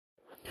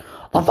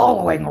The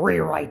following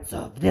rewrites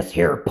of this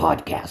here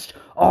podcast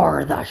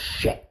are the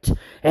shit.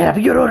 And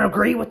if you don't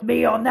agree with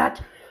me on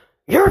that,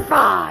 you're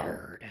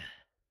fired.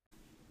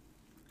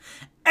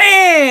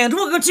 And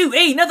welcome to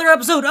another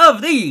episode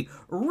of the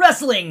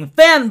Wrestling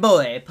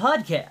Fanboy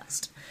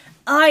Podcast.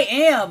 I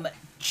am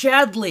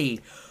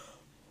Chadley.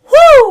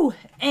 Woo!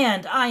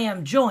 And I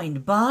am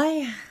joined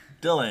by...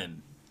 Dylan.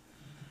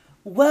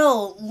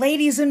 Well,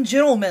 ladies and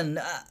gentlemen,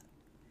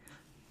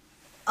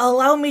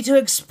 allow me to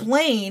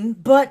explain,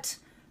 but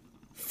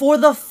for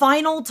the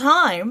final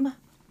time,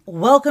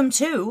 welcome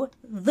to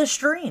the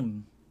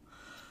stream.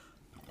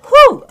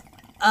 Whew!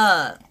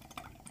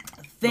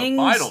 Things...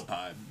 The final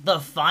time. The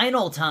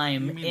final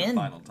time. You mean in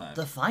the final time?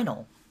 The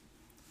final.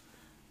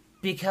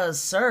 Because,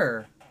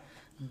 sir,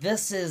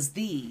 this is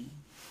the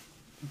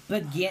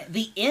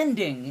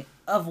ending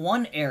of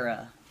one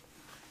era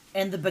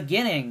and the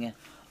beginning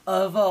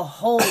of a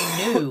whole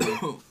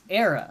new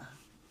era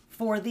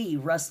for the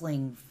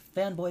Wrestling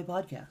Fanboy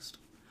Podcast.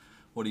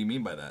 What do you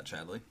mean by that,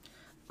 Chadley?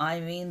 I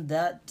mean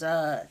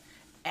that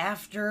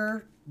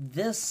after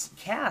this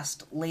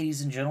cast,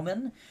 ladies and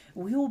gentlemen,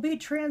 we will be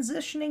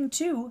transitioning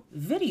to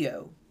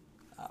video.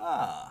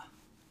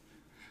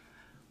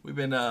 We've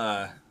been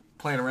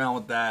playing around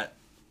with that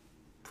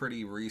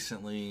pretty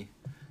recently,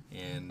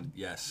 and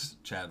yes,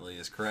 Chadley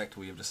is correct.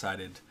 We have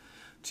decided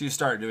to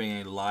start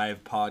doing a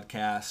live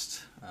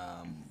podcast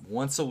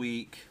once a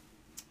week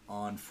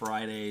on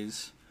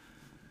Fridays.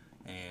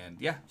 And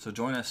yeah, so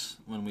join us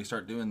when we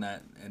start doing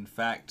that. In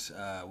fact,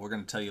 we're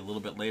going to tell you a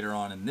little bit later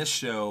on in this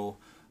show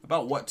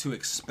about what to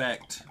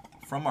expect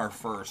from our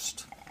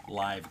first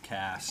live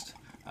cast.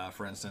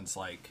 For instance,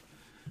 like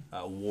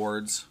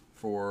awards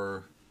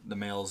for the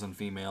males and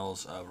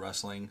females of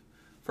wrestling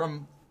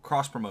from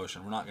cross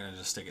promotion. We're not going to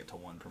just stick it to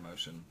one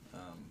promotion.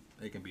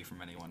 It can be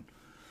from anyone,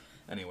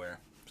 anywhere.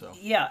 So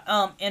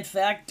yeah. In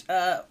fact,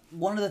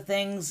 one of the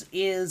things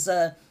is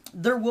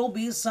there will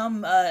be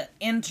some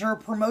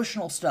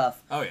inter-promotional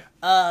stuff. Oh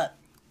yeah.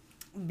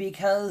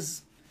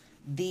 Because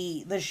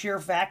the sheer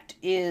fact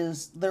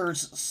is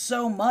there's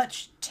so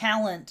much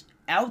talent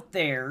out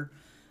there,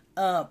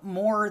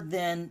 more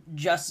than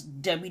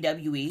just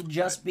WWE,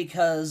 just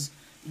because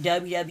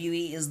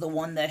WWE is the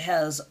one that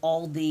has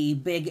all the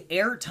big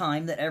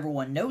airtime that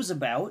everyone knows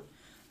about.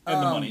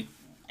 And the money.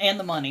 And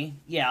the money,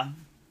 yeah.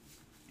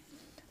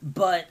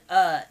 But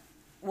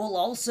we'll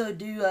also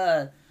do,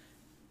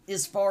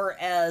 as far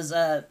as,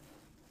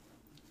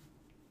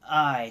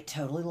 I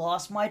totally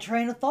lost my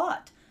train of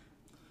thought.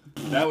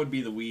 That would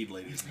be the weed,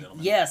 ladies and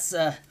gentlemen. Yes,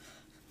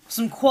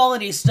 some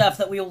quality stuff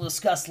that we will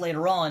discuss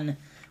later on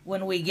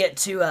when we get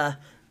to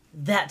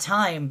that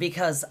time,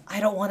 because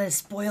I don't want to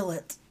spoil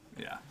it.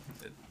 Yeah.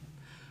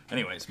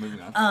 Anyways,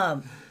 moving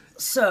on.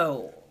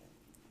 So,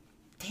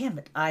 damn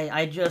it,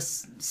 I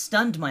just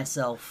stunned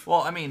myself.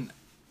 Well, I mean,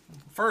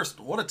 first,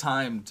 what a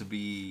time to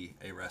be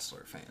a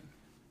wrestler fan.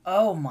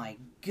 Oh my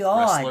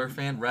god. Wrestler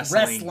fan?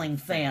 Wrestling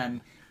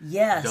fan.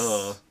 Yes.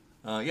 Duh.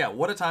 Yeah,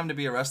 what a time to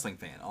be a wrestling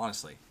fan,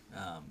 honestly.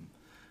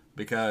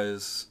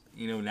 Because,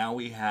 now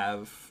we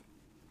have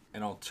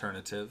an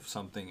alternative,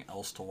 something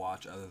else to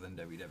watch other than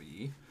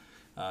WWE.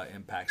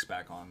 Impact's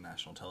back on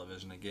national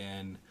television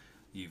again.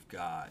 You've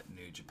got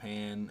New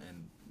Japan,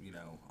 and,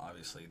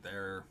 obviously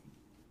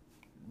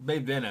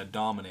they've been a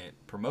dominant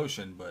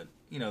promotion, but,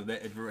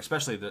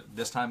 especially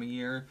this time of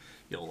year,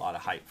 you get a lot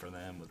of hype for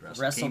them with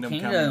Wrestle Kingdom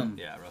coming.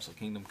 Yeah, Wrestle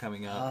Kingdom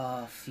coming up.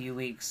 Oh, a few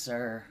weeks,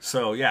 sir.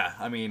 So, yeah,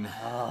 I mean,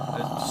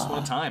 just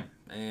what a time.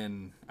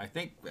 And I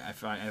think,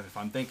 if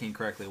I'm thinking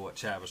correctly, what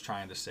Chad was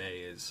trying to say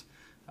is,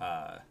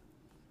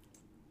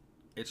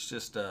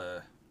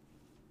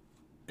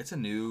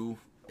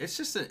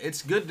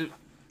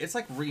 it's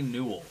like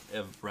renewal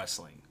of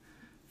wrestling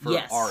for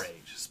our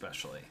age,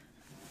 especially.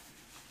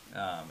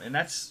 And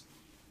that's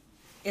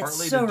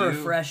partly so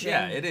refreshing.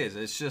 Yeah, it is.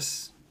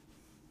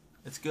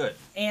 It's good.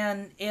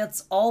 And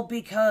it's all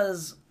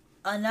because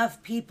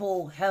enough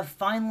people have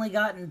finally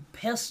gotten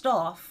pissed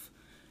off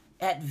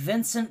at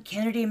Vincent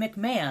Kennedy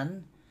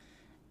McMahon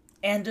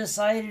and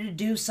decided to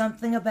do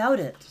something about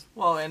it.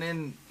 Well, and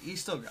then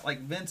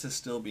Vince is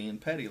still being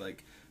petty.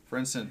 Like, for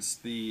instance,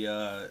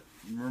 the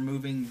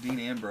removing Dean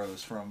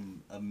Ambrose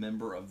from a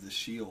member of the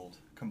Shield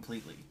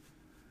completely.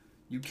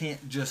 You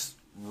can't just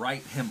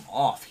write him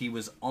off. He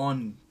was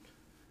on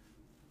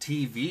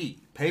TV,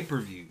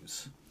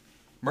 pay-per-views,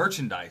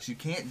 merchandise. You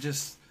can't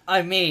just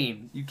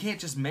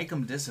make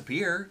him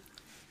disappear.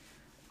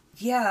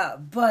 Yeah,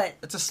 but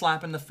it's a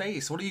slap in the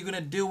face. What are you gonna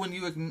do when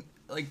you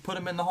put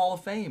him in the Hall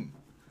of Fame?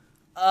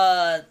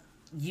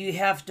 You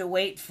have to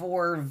wait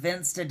for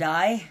Vince to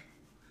die.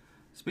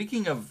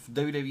 Speaking of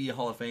WWE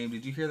Hall of Fame,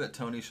 did you hear that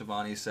Tony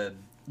Schiavone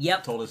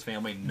told his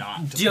family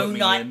not to put me in? Do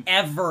not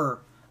ever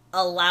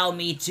allow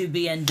me to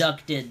be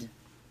inducted.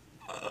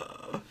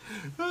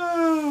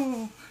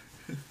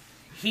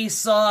 He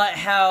saw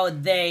how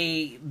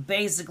they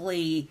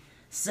basically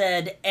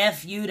said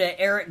F you to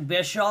Eric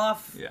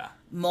Bischoff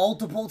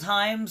multiple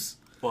times.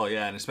 Well,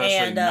 yeah, and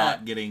especially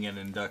not getting an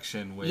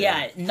induction with...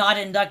 Yeah, not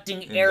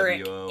inducting NWO.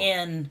 Eric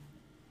in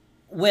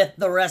with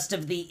the rest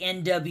of the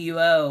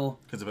NWO.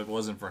 Because if it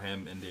wasn't for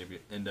him,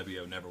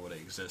 NWO never would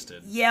have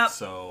existed. Yep.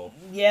 So.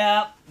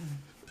 Yep.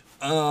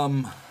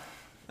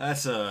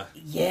 That's a...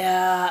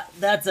 Yeah,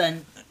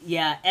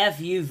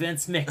 F you,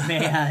 Vince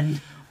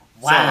McMahon.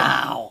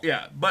 Wow. So,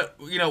 yeah, but,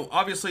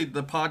 obviously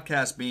the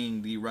podcast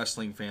being the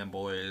Wrestling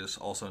Fanboys,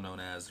 also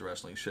known as the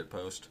Wrestling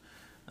Shitpost,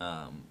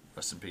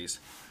 rest in peace.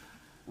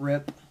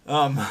 RIP.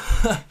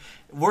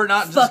 We're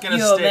not Fuck just going to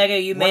you, stick... Omega,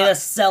 you made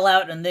us sell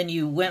out and then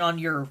you went on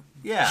your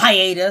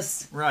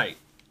hiatus. Right.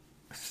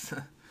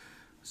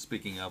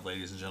 Speaking of,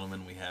 ladies and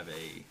gentlemen, we have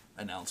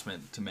a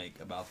announcement to make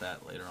about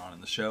that later on in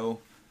the show.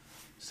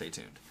 Stay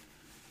tuned.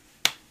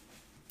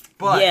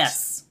 But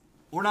yes.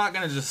 We're not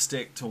going to just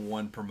stick to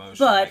one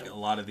promotion but like a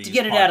lot of these to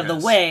get it out of the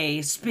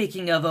way,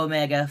 speaking of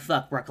Omega,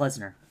 fuck Brock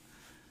Lesnar.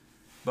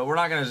 But we're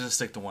not going to just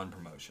stick to one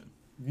promotion.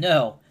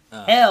 No.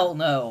 Hell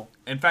no.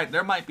 In fact,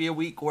 there might be a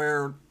week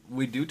where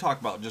we do talk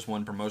about just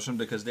one promotion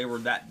because they were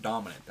that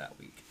dominant that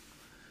week.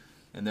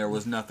 And there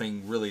was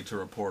nothing really to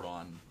report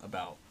on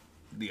about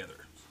the others.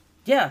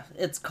 Yeah,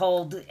 it's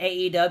called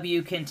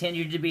AEW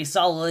continued to be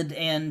solid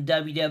and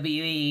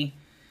WWE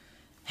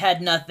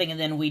had nothing, and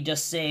then we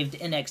just saved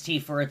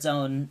NXT for its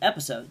own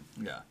episode.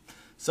 Yeah.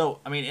 So,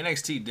 I mean,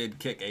 NXT did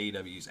kick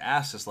AEW's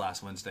ass this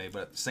last Wednesday,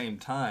 but at the same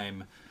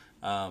time,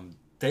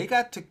 they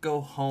got to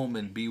go home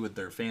and be with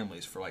their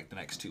families for like the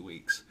next 2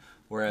 weeks,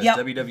 whereas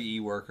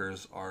WWE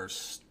workers are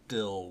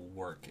still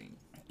working.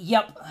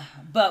 Yep,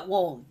 but,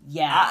 well,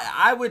 yeah.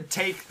 I would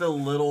take the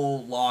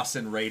little loss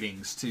in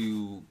ratings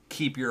to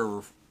keep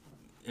your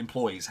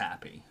employees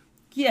happy.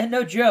 Yeah,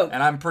 no joke.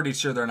 And I'm pretty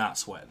sure they're not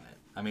sweating it.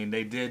 I mean,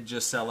 they did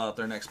just sell out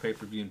their next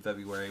pay-per-view in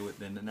February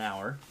within an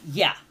hour.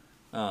 Yeah.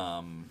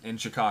 In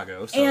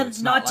Chicago. So and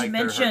it's not to like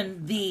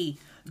mention the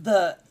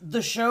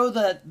show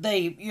that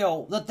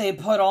they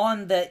put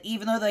on that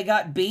even though they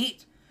got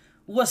beat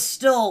was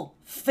still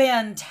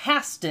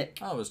fantastic.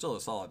 Oh, it was still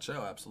a solid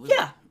show, absolutely.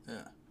 Yeah.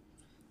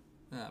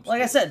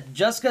 Like I said,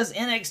 just because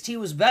NXT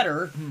was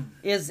better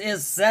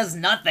is says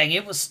nothing.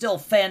 It was still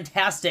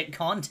fantastic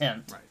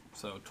content. Right.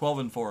 So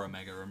 12-4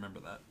 Omega, remember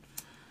that.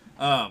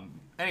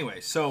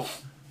 Anyway, so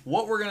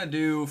what we're going to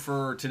do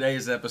for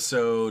today's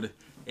episode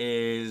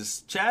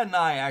is Chad and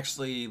I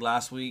actually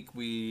last week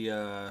we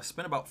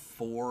spent about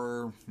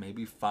 4,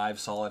 maybe 5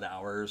 solid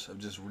hours of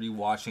just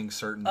rewatching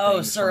certain things.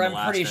 Oh, sir, from the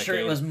I'm pretty last sure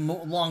decade. it was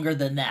longer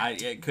than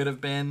that. It could have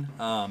been,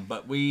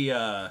 but we...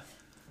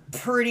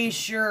 pretty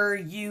sure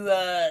you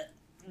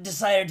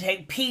decided to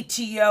take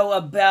PTO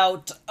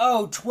about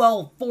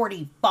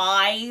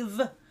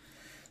 12:45.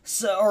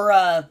 So,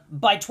 or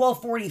by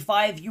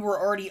 12:45, you were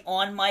already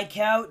on my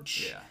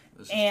couch. Yeah,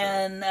 this is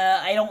and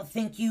I don't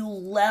think you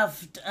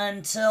left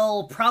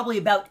until probably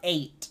about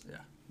 8. Yeah,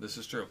 this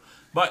is true.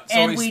 But so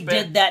and we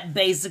did that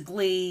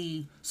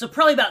basically, so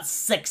probably about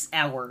 6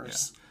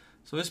 hours. Yeah.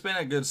 So we spent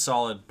a good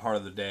solid part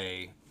of the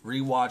day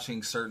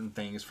rewatching certain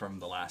things from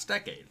the last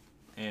decade.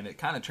 And it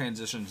kind of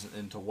transitions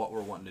into what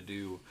we're wanting to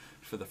do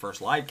for the first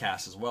live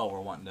cast as well.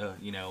 We're wanting to,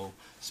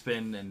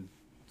 spend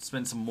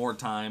some more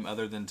time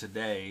other than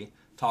today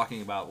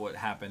talking about what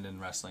happened in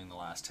wrestling the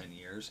last 10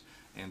 years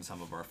and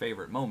some of our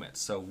favorite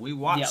moments. So we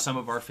watched some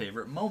of our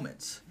favorite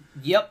moments.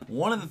 Yep.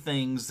 One of the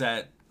things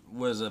that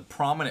was a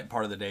prominent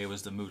part of the day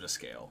was the Muda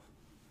scale.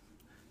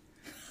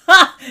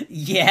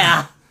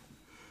 Yeah.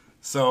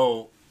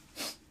 So,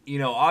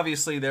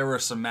 obviously there were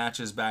some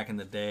matches back in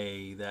the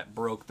day that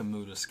broke the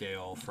Muda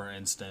scale, for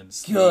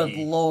instance. Good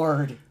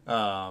Lord.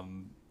 Oh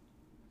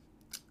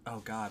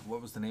God,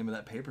 what was the name of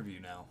that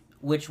pay-per-view now?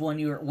 Which one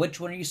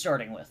are you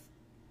starting with?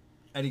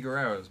 Eddie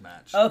Guerrero's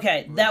match.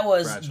 Okay, that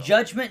was Bradshaw.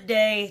 Judgment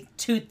Day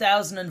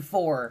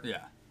 2004. Yeah.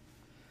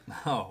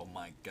 Oh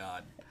my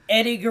God.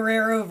 Eddie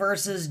Guerrero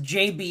versus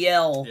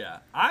JBL. Yeah.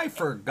 I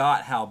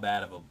forgot how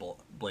bad of a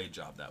blade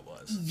job that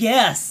was.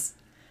 Yes.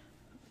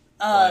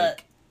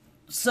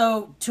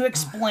 So, to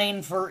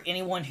explain for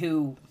anyone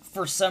who,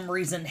 for some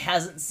reason,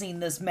 hasn't seen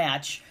this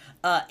match,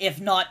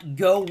 if not,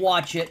 go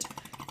watch it.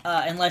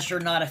 Unless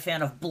you're not a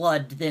fan of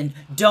blood, then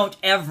don't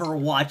ever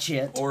watch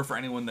it. Or for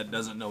anyone that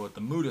doesn't know what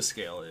the Muda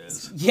scale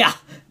is. Yeah,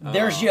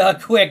 there's a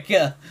quick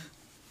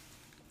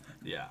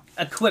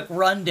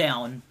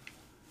rundown.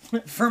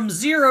 From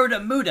 0 to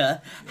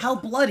Muda, how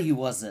bloody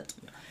was it?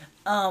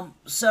 Yeah.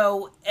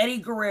 So Eddie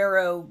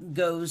Guerrero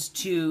goes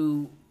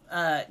to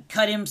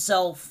cut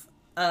himself,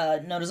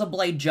 known as a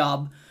blade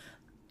job,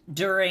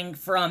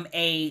 from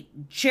a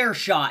chair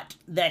shot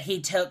that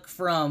he took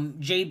from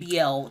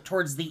JBL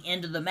towards the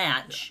end of the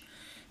match.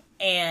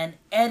 Yeah. And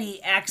Eddie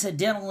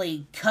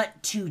accidentally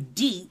cut too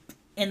deep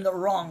in the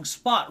wrong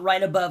spot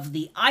right above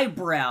the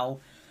eyebrow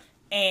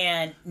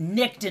and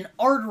nicked an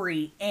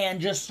artery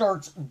and just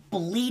starts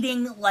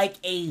bleeding like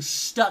a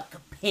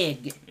stuck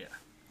pig. Yeah.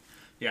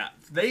 Yeah.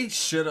 They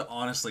should have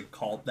honestly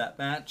called that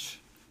match.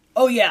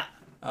 Oh, yeah.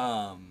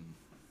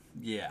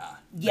 Yeah.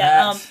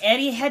 Yeah,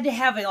 Eddie had to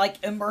have a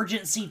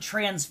emergency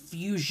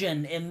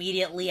transfusion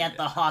immediately at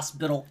the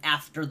hospital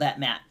after that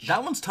match.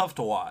 That one's tough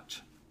to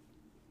watch.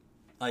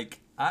 I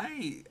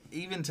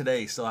even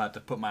today still have to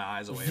put my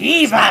eyes away.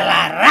 Viva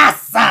la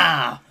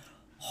raza!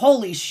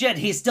 Holy shit,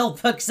 he still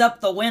picks up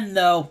the win,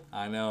 though.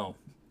 I know.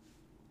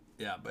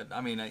 Yeah, but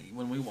I mean,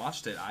 when we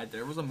watched it,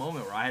 there was a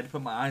moment where I had to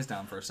put my eyes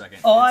down for a second.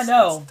 I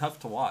know. It's tough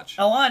to watch.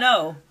 Oh, I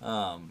know.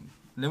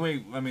 Then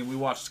we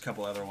watched a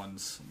couple other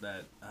ones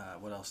that.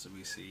 What else did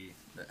we see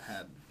that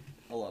had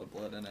a lot of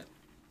blood in it?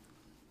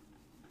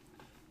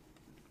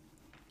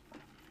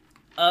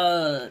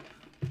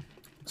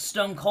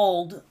 Stone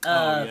Cold.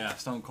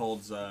 Stone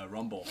Cold's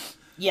Rumble.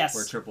 Yes.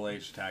 Where Triple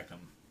H attacked him.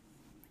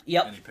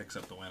 Yep. And he picks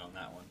up the win on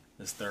that one.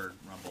 His third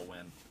Rumble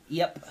win.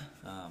 Yep.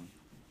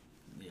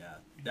 Yeah.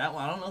 That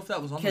one, I don't know if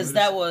that was on the Muda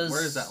scale.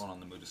 Where is that one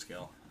on the Muda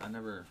scale?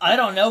 I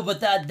don't know,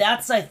 but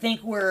that's, I think,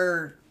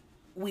 where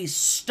we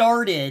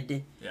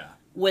started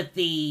with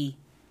the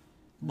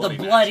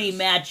bloody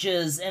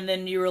matches, and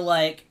then you were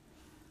like,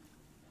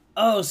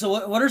 oh,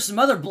 so what are some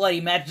other bloody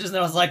matches? And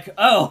I was like,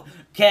 oh,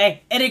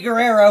 okay, Eddie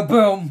Guerrero,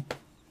 boom.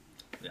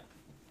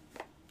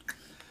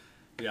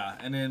 Yeah,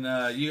 and then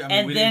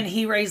then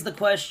he raised the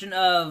question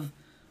of,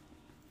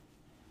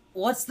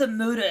 what's the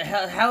Muda?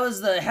 How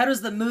does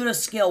the Muda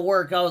scale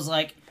work? I was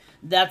like,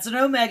 that's an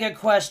Omega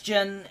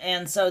question,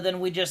 and so then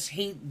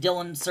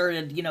Dylan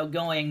started,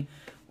 going,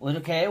 well,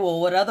 okay,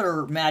 well, what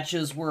other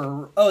matches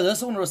were? Oh,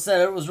 this one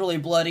said it was really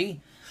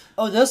bloody.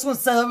 Oh, this one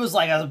said it was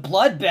like a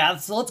bloodbath.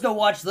 So let's go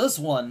watch this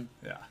one.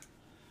 Yeah.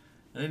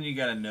 And then you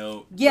got to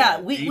know. Yeah,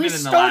 even we in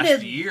started. The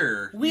last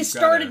year, we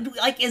started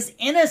like as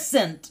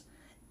innocent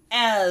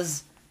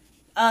as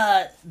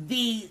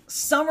the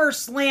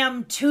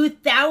SummerSlam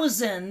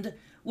 2000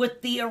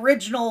 with the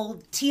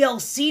original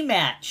TLC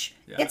match.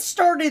 Yeah. It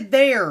started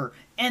there,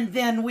 and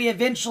then we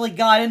eventually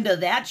got into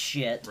that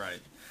shit. Right.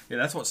 Yeah,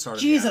 that's what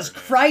started. Jesus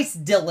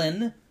Christ,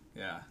 Dylan.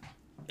 Yeah,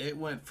 it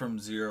went from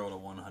 0 to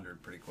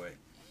 100 pretty quick.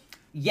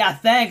 Yeah,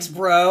 thanks,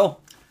 bro.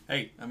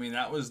 Hey, I mean,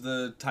 that was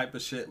the type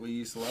of shit we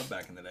used to love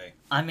back in the day.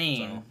 I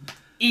mean,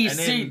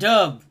 EC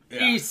Dub.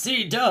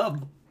 EC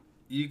Dub.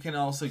 You can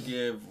also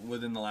give,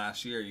 within the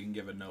last year, you can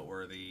give a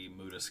noteworthy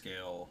Muda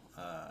scale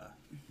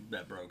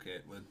that broke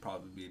it would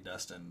probably be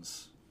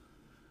Dustin's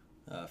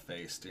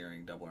face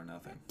during Double or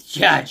Nothing.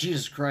 Yeah,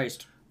 Jesus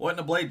Christ.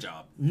 Wasn't a blade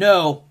job.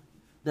 No.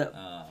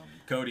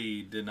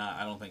 Cody did not,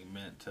 I don't think,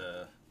 meant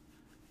to,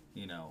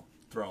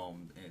 throw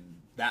him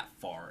that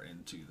far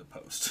into the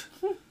post.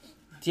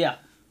 Yeah.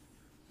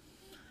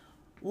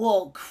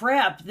 Well,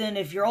 crap, then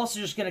if you're also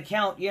just going to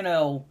count,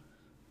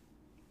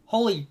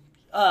 holy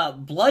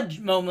blood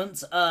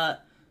moments, how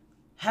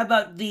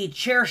about the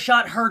chair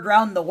shot heard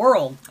round the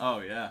world? Oh,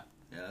 yeah.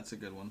 Yeah, that's a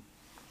good one.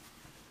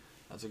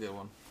 I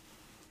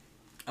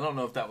don't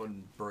know if that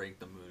would break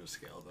the Muda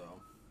scale,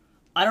 though.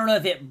 I don't know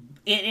if it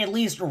at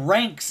least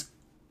ranks.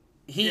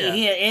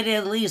 It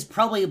at least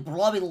probably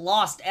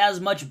lost as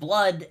much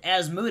blood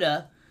as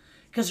Muda.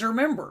 Because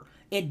remember,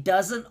 it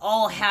doesn't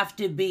all have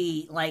to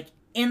be, like,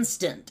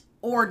 instant,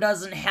 or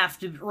doesn't have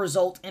to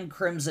result in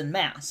Crimson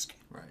Mask.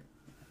 Right.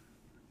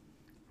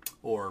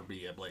 Or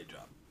be a blade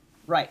job.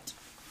 Right.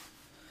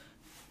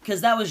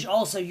 Because that was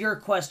also your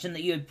question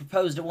that you had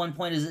proposed at one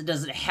point,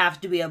 does it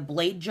have to be a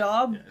blade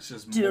job it's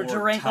just to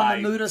rank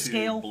on the Muda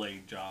scale?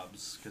 Blade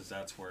jobs, because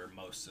that's where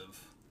most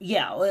of...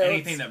 Yeah. Well,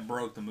 anything that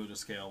broke the Muda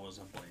scale was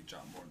a blade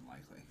job, more than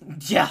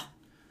likely. Yeah.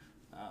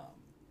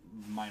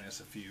 Minus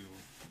a few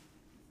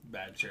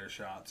bad chair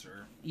shots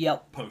or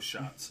post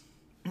shots.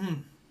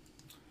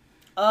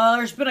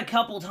 There's been a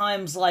couple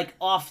times, like,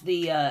 off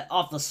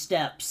the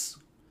steps.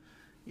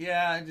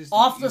 Yeah,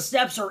 the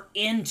steps or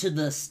into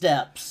the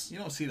steps. You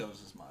don't see those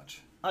as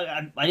much.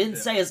 I didn't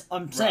say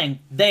I'm saying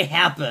they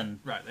happen.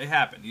 Right, they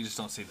happen. You just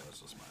don't see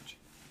those as much.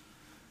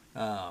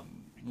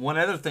 One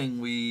other thing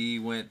we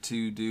went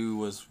to do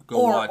was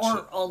watch...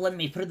 Or let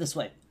me put it this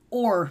way.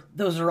 Or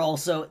those are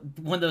also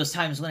one of those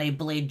times when a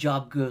blade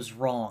job goes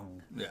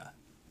wrong. Yeah.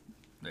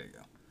 There you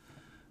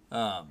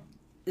go.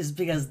 Is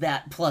because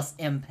that plus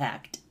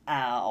impact.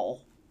 Ow.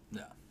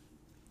 Yeah.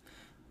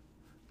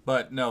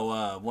 But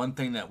no, one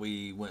thing that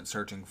we went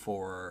searching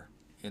for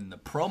in the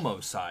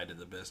promo side of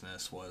the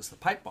business was the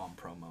pipe bomb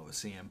promo with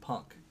CM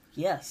Punk.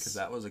 Yes. Because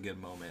that was a good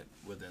moment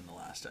within the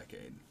last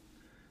decade.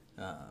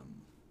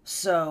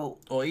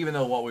 Well, even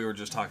though what we were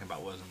just talking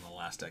about was in the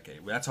last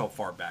decade, that's how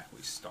far back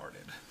we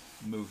started.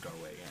 Moved our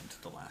way into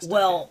the last decade.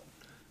 Well,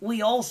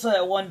 we also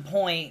at one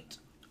point,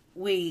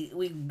 we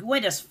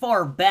went as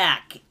far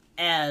back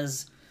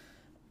as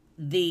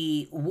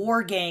the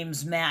War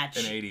Games match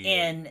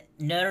in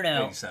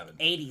 87.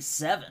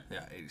 87.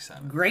 Yeah,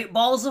 87. Great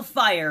Balls of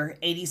Fire,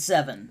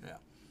 87. Yeah.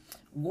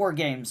 War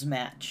Games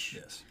match.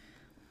 Yes.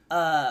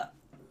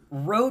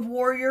 Road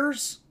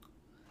Warriors,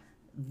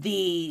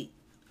 the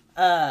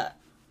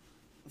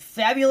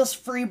Fabulous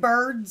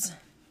Freebirds.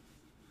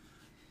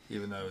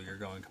 Even though you're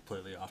going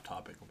completely off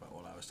topic about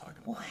what I was talking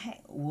about. Well,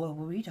 hey, what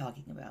were you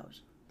talking about?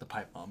 The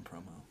pipe bomb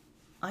promo.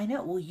 I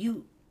know. Well,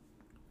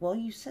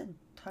 you said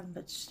talking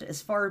about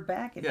as far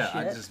back and shit.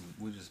 Yeah,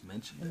 we just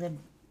mentioned it. And then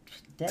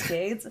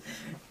decades.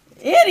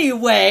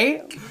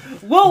 Anyway,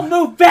 we'll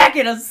move back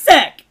in a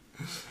sec.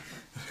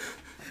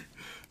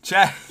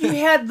 Chat. You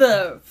had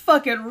the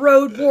fucking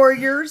Road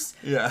Warriors.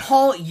 Yeah.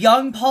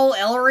 Young Paul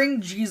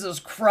Ellering. Jesus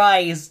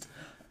Christ.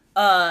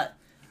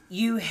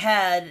 You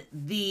had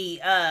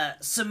the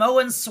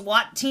Samoan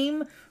SWAT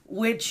team,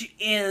 which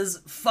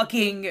is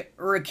fucking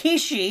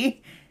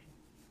Rikishi,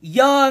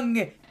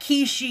 young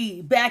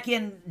Kishi back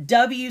in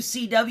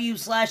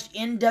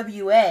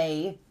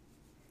WCW/NWA.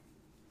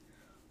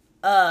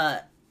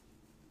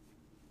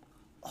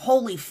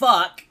 Holy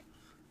fuck.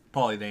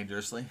 Paulie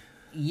Dangerously.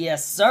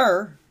 Yes,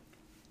 sir.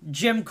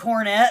 Jim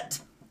Cornette.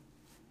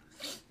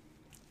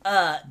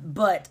 I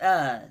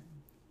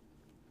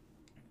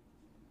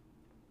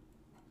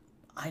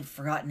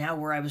forgot now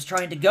where I was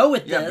trying to go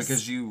with this. Yeah,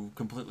 because you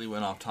completely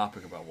went off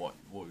topic about what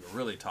we were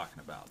really talking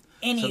about.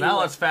 Anyway. So now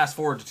let's fast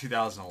forward to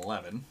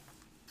 2011,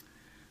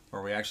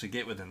 where we actually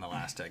get within the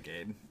last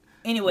decade.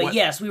 Anyway,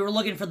 yes, we were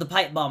looking for the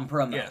pipe bomb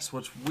promo. Yes,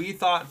 which we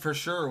thought for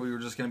sure we were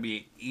just going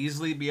to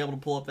easily be able to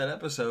pull up that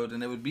episode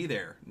and it would be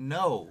there.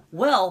 No.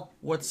 Well,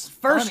 What's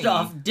first funny,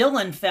 off,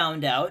 Dylan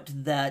found out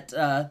that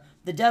the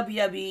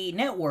WWE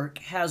Network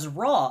has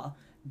Raw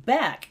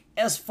back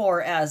as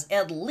far as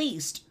at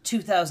least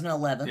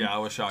 2011. Yeah, I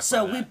was shocked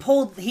So by that. we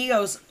pulled, he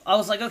goes, I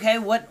was like, okay,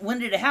 when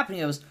did it happen?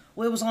 He goes,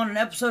 well, it was on an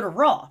episode of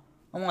Raw.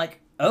 I'm like,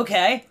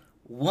 okay,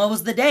 what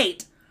was the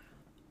date?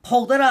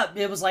 Pulled it up.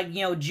 It was like,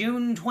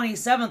 June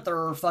 27th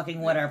or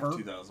fucking whatever.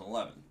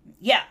 2011.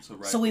 Yeah.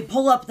 So we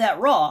pull up that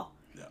Raw.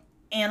 Yeah.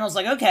 And I was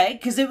like, okay,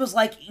 because it was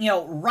like,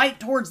 right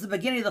towards the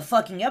beginning of the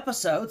fucking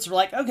episode. So we're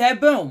like, okay,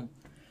 boom.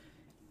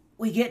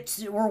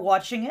 We're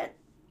watching it.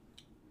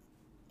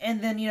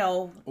 And then,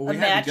 a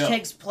match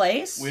takes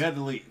place. We had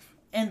to leave.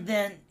 And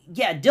then,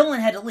 Dylan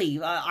had to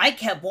leave. I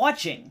kept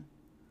watching.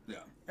 Yeah.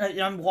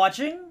 I'm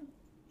watching.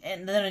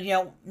 And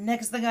then,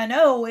 next thing I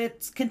know,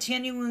 it's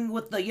continuing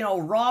with the,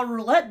 Raw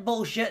roulette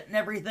bullshit and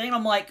everything.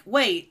 I'm like,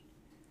 wait,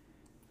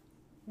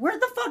 where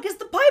the fuck is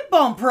the pipe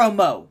bomb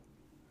promo?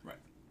 Right.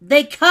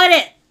 They cut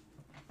it.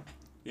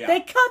 Yeah.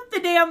 They cut the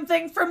damn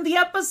thing from the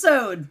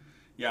episode.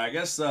 Yeah, I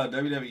guess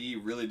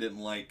WWE really didn't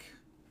like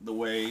the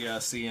way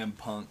CM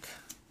Punk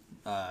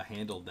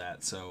handled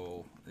that.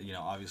 So,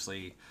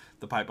 obviously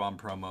the pipe bomb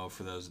promo,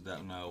 for those that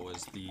don't know,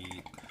 was the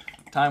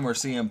time where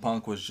CM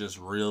Punk was just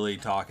really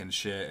talking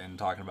shit and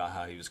talking about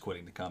how he was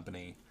quitting the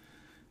company.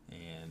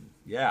 And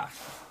yeah,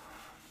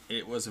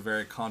 it was a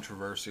very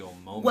controversial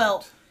moment.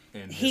 Well,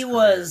 in his he career.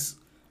 was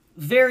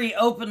very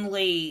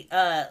openly,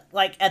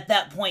 at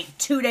that point,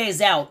 2 days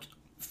out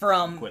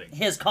from Quitting.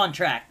 his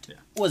contract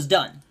was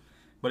done.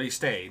 But he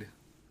stayed.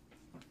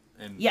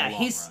 In Yeah, the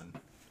long run.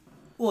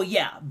 Well,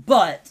 yeah,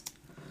 but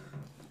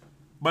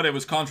it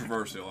was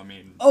controversial. I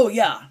mean, oh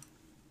yeah.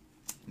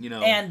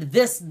 And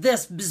this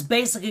is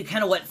basically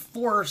kind of what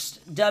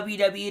forced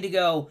WWE to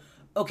go,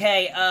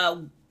 okay,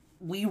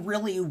 we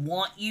really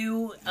want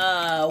you.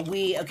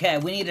 We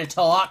need to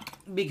talk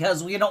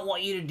because we don't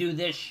want you to do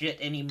this shit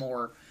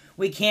anymore.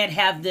 We can't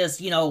have this,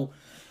 to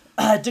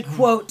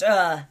quote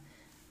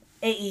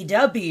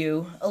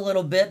AEW a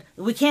little bit,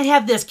 we can't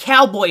have this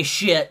cowboy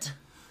shit.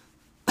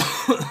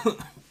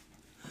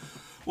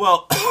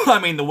 Well,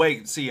 I mean, the way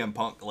CM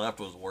Punk left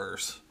was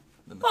worse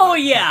than the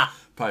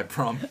pipe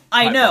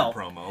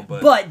promo,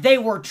 but they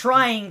were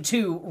trying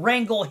to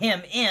wrangle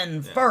him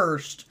in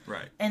first,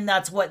 right? And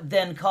that's what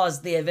then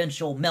caused the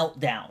eventual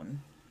meltdown.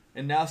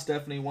 And now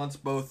Stephanie wants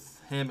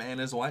both him and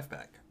his wife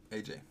back,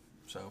 AJ.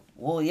 So,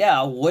 well,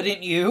 yeah,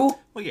 wouldn't you?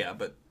 Well, yeah,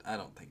 but I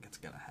don't think it's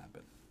gonna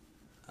happen.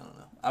 I don't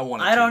know.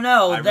 I don't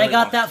know. They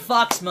got that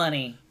Fox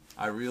money.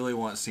 I really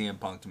want CM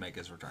Punk to make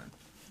his return.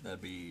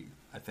 That'd be,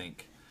 I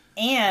think.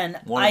 And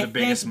one of the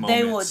biggest think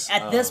they would, moments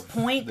at this of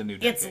point, the new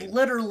it's decade.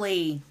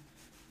 literally,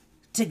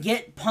 to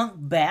get Punk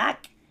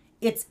back,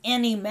 it's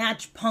any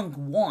match Punk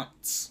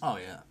wants. Oh,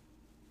 yeah.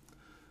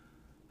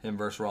 Him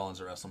versus Rollins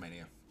at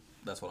WrestleMania.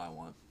 That's what I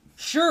want.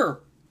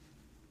 Sure.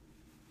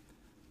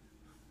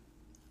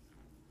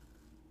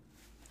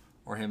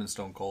 Or him and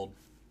Stone Cold.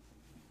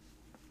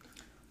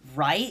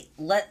 Right?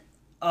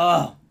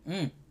 I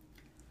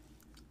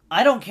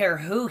don't care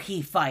who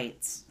he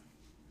fights.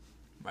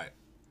 Right.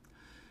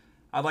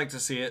 I'd like to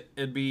see it.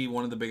 It'd be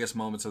one of the biggest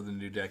moments of the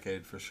new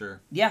decade for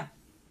sure. Yeah.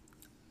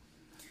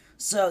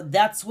 So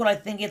that's what I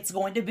think it's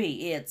going to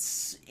be.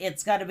 It's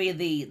got to be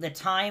the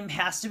time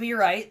has to be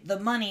right, the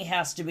money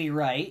has to be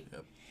right,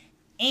 Yep.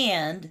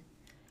 and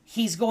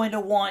he's going to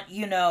want,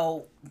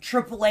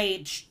 Triple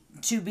H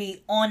to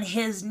be on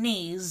his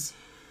knees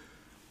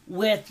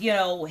with,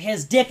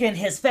 his dick in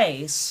his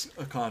face,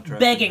 A contract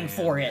begging in hand,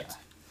 for it.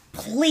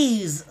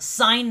 Please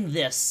sign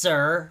this,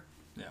 sir.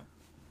 Yeah.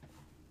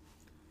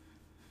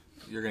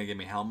 You're going to give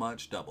me how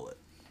much? Double it.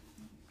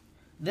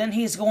 Then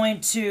he's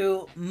going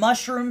to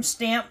mushroom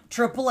stamp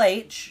Triple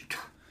H.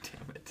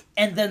 Damn it.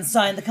 And then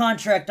sign the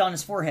contract on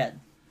his forehead.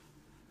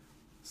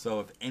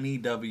 So if any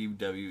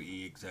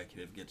WWE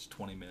executive gets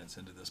 20 minutes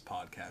into this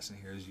podcast and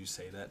hears you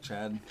say that,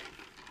 Chad,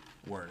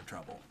 we're in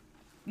trouble.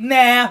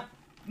 Nah,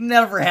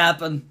 never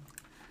happened.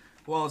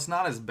 Well, it's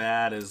not as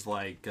bad as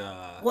like.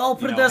 Well,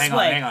 put it this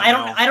way: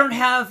 I don't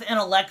have an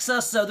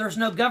Alexa, so there's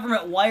no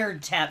government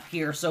wiretap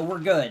here, so we're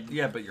good.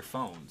 Yeah, but your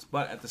phones.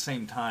 But at the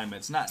same time,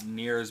 it's not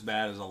near as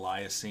bad as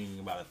Elias singing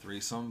about a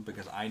threesome,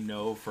 because I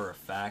know for a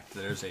fact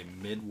there's a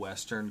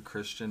Midwestern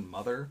Christian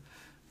mother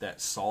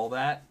that saw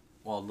that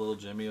while little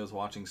Jimmy was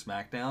watching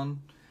SmackDown,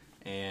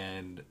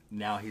 and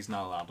now he's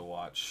not allowed to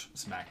watch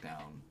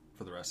SmackDown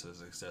for the rest of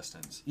his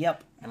existence.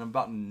 Yep. And I'm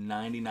about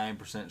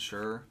 99%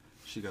 sure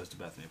she goes to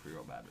Bethany Free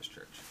Will Baptist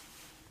Church.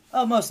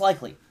 Oh, most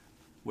likely.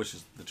 Which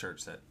is the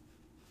church that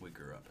we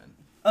grew up in.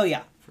 Oh,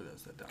 yeah. For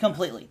those that don't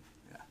Completely.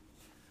 know. Yeah.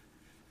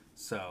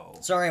 So...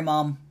 Sorry,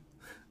 Mom.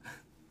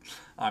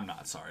 I'm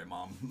not sorry,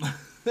 Mom.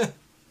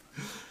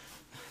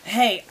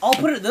 Hey, I'll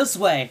put it this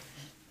way.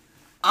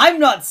 I'm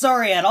not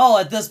sorry at all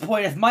at this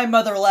point if my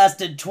mother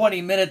lasted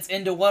 20 minutes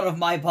into one of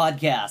my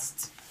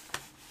podcasts.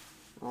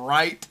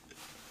 Right?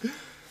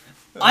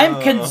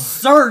 I'm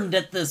concerned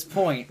at this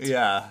point.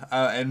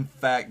 Yeah. In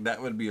fact,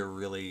 that would be a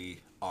really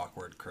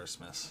awkward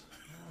Christmas.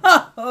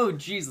 Oh,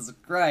 Jesus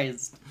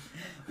Christ.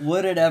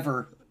 Would it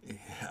ever?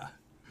 Yeah.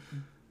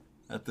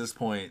 At this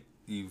point,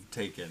 you've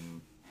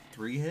taken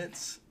 3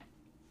 hits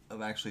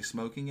of actually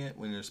smoking it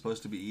when you're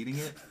supposed to be eating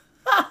it.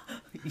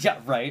 Yeah,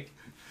 right.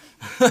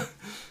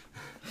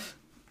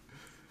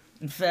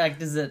 In fact,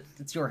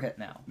 it's your hit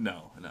now.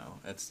 No.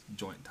 It's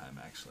joint time,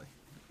 actually.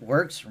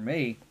 Works for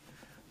me.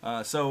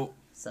 So,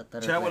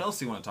 Chad, what else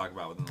do you want to talk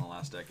about within the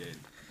last decade?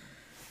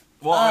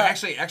 Well,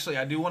 actually,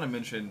 I do want to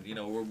mention, we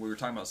were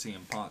talking about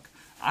CM Punk.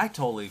 I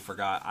totally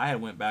forgot. I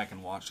had went back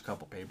and watched a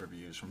couple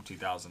pay-per-views from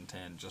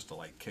 2010 just to,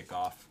 kick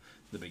off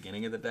the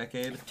beginning of the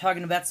decade.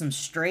 Talking about some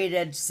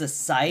straight-edge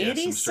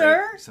society,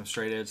 sir? Some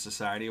straight-edge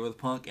society with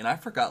Punk, and I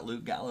forgot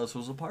Luke Gallows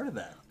was a part of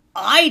that.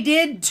 I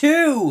did,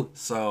 too!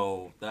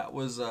 So, that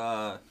was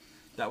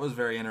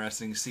very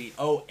interesting to see.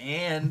 Oh,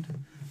 and...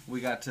 we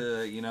got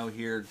to,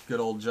 hear good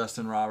old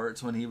Justin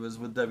Roberts when he was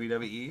with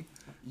WWE.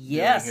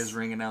 Yes. Doing his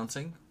ring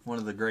announcing. One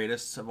of the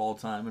greatest of all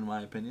time, in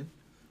my opinion.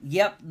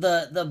 Yep.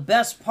 The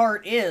best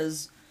part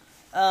is,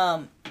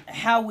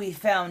 how we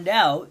found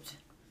out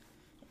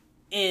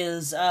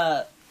is,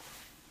 the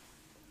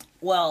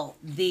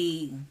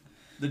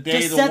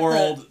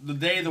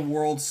day the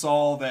world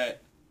saw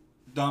that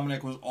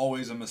Dominic was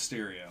always a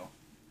Mysterio.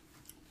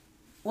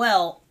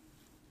 Well,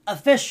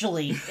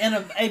 officially in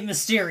a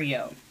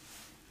Mysterio.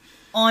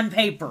 On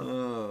paper.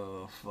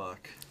 Oh,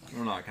 fuck.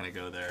 We're not going to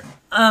go there.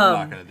 We're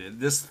not going to do it.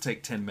 This will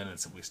take 10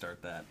 minutes if we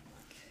start that.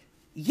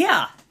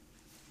 Yeah.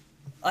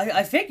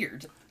 I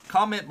figured.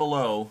 Comment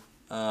below.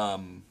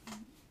 Was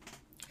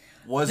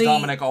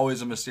Dominic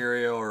always a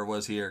Mysterio, or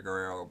was he a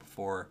Guerrero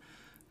before?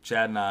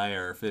 Chad and I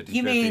are 50-50 on this.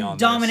 You mean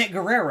Dominic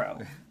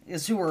Guerrero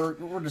is who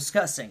we're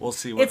discussing. We'll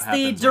see what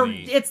happens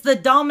It's the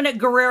Dominic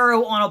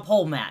Guerrero on a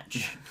pole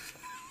match.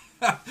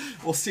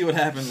 We'll see what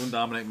happens when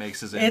Dominic makes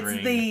his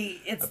in-ring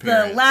It's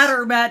appearance. the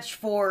ladder match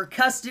for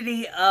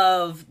custody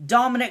of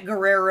Dominic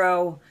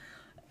Guerrero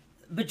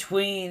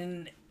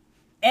between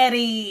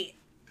Eddie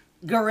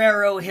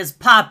Guerrero, his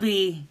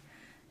poppy,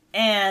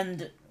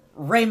 and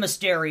Rey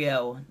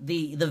Mysterio,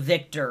 the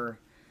victor.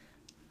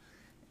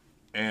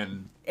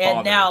 And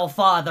now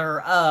father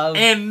of...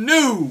 And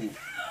new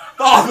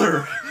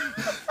father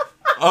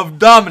of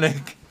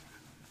Dominic.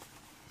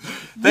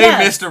 They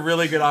missed a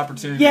really good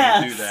opportunity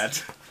to do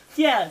that.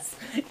 Yes.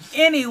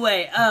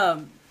 Anyway,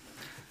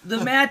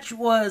 the match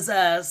was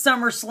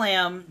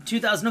SummerSlam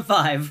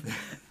 2005,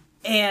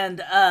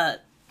 and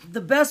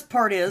the best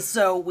part is,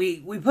 so we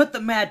put the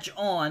match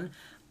on,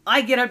 I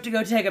get up to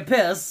go take a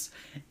piss,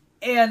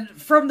 and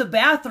from the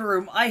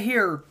bathroom I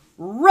hear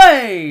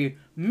Rey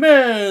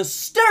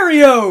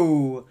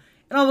Mysterio,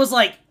 and I was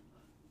like,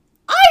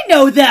 I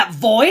know that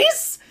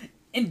voice,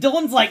 and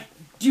Dylan's like,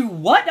 do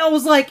what? And I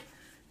was like,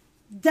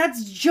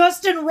 that's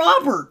Justin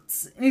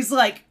Roberts, and he's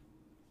like,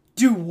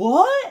 do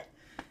what?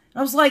 And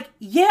I was like,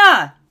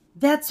 yeah,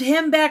 that's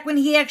him back when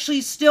he actually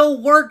still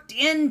worked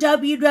in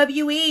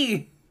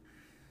WWE.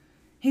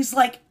 He's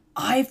like,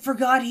 I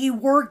forgot he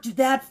worked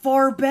that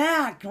far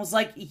back. And I was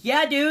like,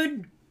 yeah,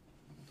 dude.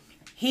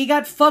 He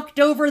got fucked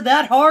over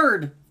that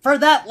hard for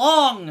that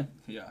long.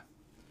 Yeah.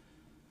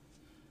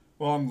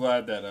 Well, I'm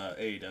glad that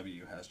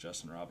AEW has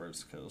Justin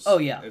Roberts, because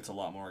it's a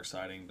lot more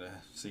exciting to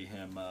see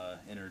him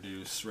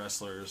introduce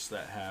wrestlers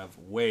that have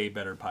way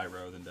better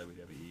pyro than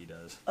WWE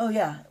does. Oh,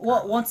 yeah.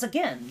 Well, once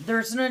again,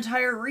 there's an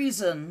entire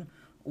reason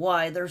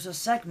why there's a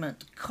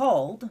segment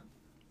called...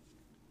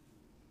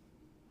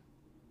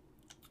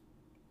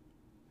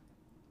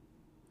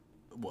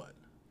 What?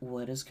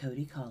 What does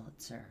Cody call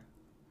it, sir?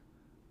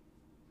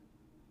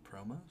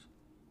 Promos?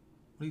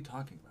 What are you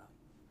talking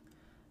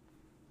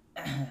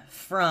about?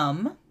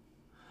 From...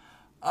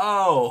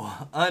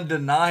 Oh,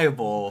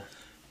 undeniable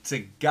to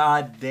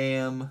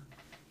goddamn...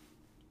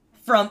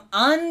 From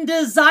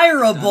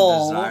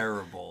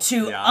undesirable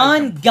to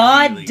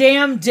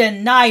ungoddamn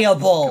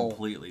deniable.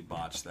 Completely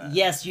botched that.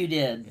 Yes, you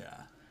did. Yeah.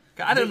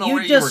 I don't know you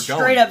where you were going. just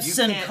straight up You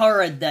Sin can't-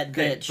 Cara'd that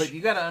Okay, bitch. but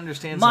you got to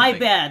understand My something.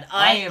 bad.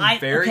 I am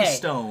very okay.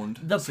 stoned.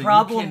 The so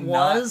problem you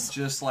cannot was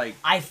just like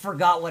I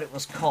forgot what it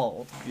was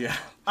called. yeah.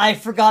 I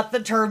forgot the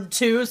term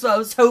too, so I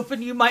was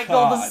hoping you might be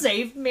able to God.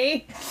 save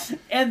me,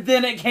 and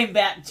then it came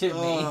back to me.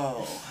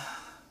 Oh,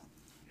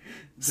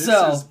 this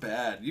So- is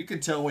bad. You can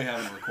tell we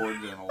haven't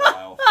recorded in a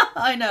while.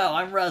 I know,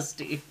 I'm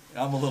rusty.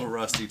 I'm a little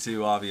rusty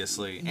too,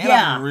 obviously, and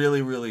Yeah. I'm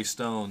really, really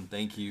stoned.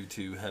 Thank you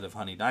to Head of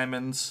Honey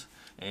Diamonds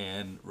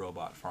and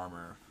Robot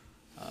Farmer,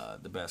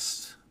 the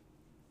best.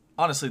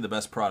 Honestly, the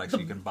best products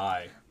you can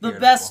buy. The here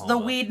in best, the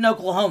Oklahoma. weed in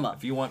Oklahoma.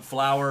 If you want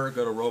flour,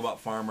 go to Robot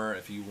Farmer.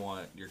 If you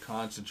want your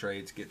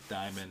concentrates, get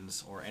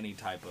Diamonds or any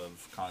type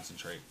of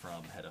concentrate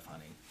from Head of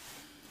Honey.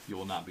 You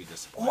will not be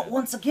disappointed.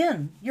 Once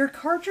again, your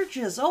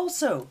cartridges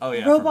also. Oh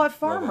yeah, Robot from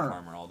Farmer. Robot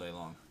Farmer all day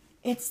long.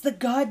 It's the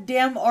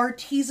goddamn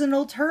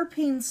artisanal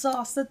terpene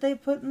sauce that they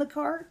put in the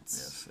carts.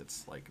 Yes,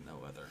 it's like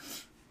no other.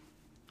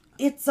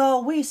 It's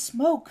all we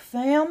smoke,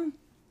 fam.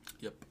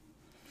 Yep.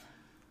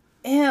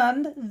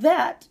 And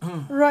that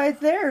right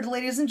there,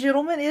 ladies and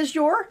gentlemen, is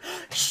your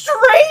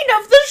strain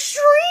of the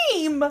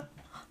stream.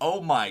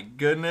 Oh my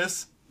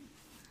goodness.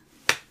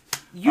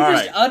 You All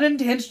just right.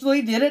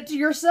 unintentionally did it to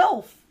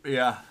yourself.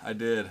 Yeah, I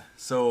did.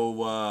 So,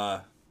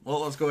 well,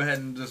 let's go ahead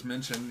and just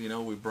mention.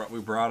 We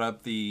brought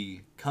up the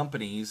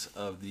companies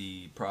of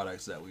the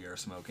products that we are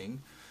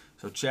smoking.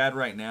 So Chad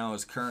right now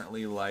is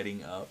currently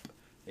lighting up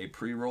a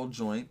pre-rolled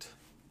joint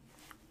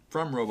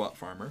from Robot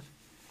Farmer.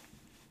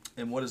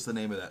 And what is the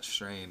name of that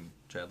strain,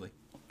 Chadley?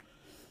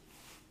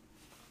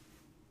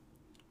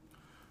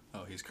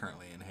 Oh, he's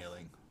currently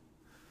inhaling.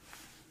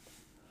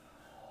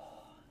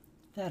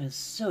 That is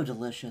so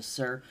delicious,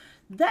 sir.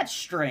 That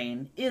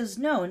strain is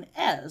known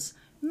as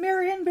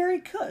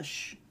Marionberry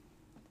Kush.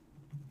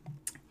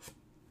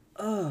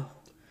 Oh,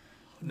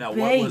 Now,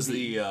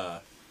 baby.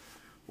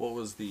 what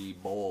was the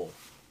bowl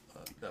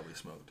that we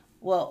smoked?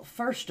 Well,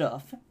 first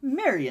off,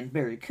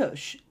 Marionberry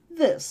Kush,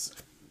 this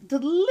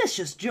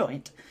delicious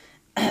joint,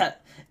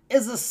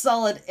 is a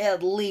solid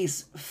at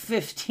least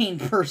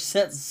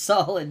 15%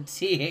 solid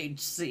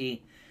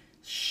THC.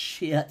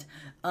 Shit.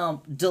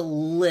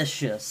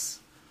 Delicious.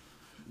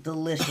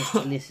 Delicious,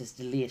 delicious,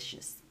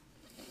 delicious.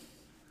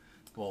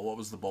 Well, what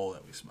was the bowl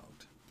that we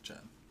smoked, Chad?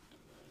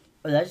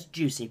 Oh, that's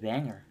Juicy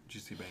Banger.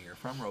 Juicy Banger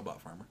from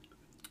Robot Farmer.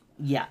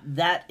 Yeah,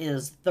 that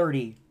is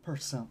 30%.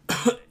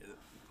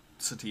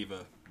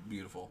 Sativa,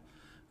 beautiful.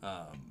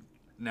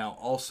 Now,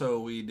 also,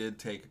 we did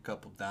take a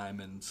couple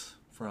Diamonds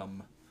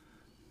from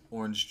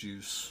Orange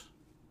Juice.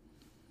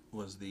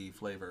 Was the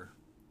flavor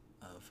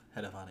of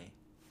Head of Honey.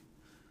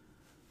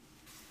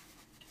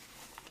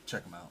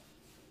 Check them out.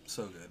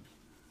 So good.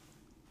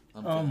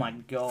 Oh my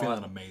God.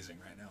 Feeling amazing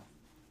right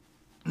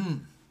now.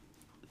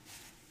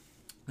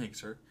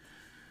 Thanks, sir.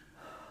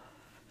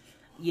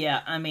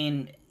 Yeah, I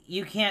mean,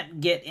 you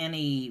can't get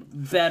any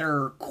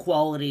better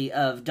quality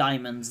of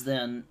diamonds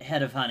than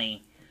Head of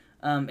Honey.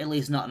 At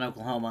least not in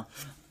Oklahoma.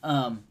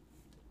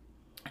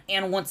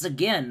 And once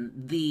again,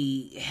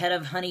 the Head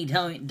of Honey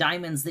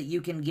diamonds that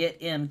you can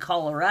get in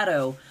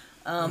Colorado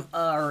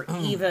are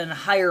even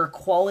higher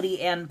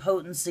quality and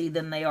potency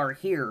than they are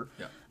here.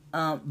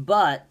 Yeah.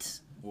 But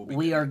We'll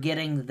we are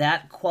getting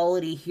that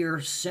quality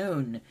here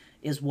soon,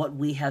 is what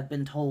we have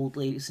been told,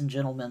 ladies and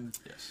gentlemen.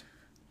 Yes.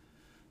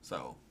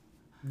 So,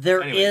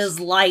 There anyways. is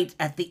light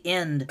at the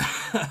end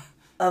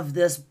of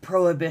this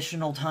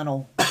prohibitional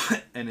tunnel.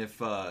 and if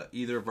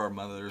either of our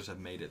mothers have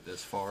made it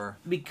this far,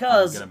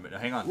 Because,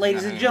 hang on,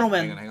 ladies and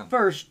gentlemen, hang on.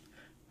 first,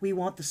 we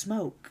want the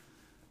smoke.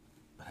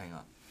 But hang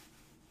on.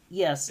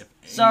 Yes. If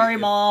Sorry,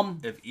 if-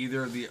 Mom. If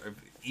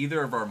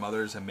either of our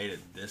mothers have made it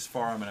this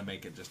far, I'm gonna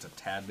make it just a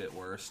tad bit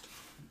worse.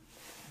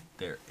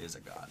 There is a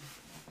God.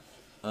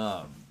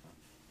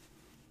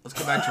 Let's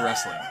go back to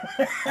wrestling.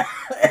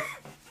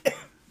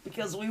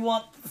 Because we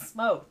want the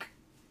smoke.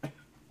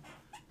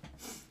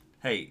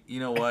 Hey, you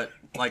know what?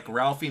 Like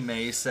Ralphie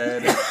May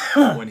said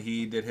when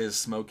he did his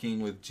Smoking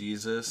with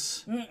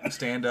Jesus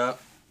stand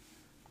up.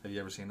 Have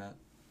you ever seen that?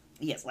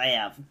 Yes, I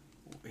have.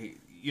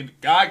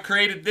 God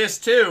created this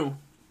too.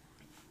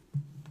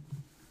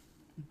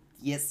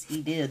 Yes,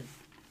 he did.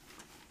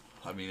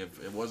 I mean, if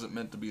it wasn't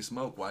meant to be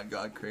smoke, why did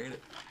God create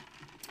it?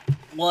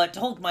 Well, I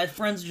told my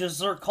friends to just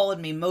start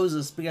calling me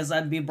Moses because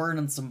I'd be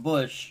burning some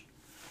bush.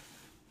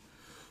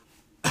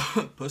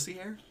 Pussy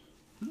hair?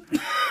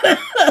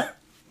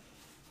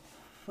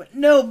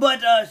 No, but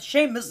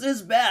Seamus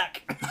is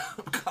back.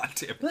 God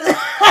damn it.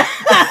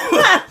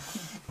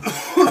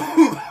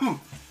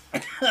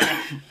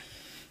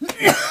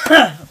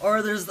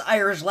 Or there's the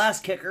Irish lass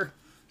kicker.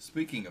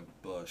 Speaking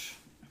of Bush,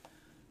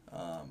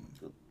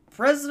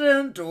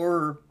 President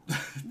or...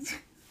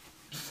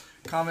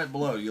 comment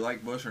below. You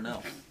like Bush or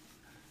no?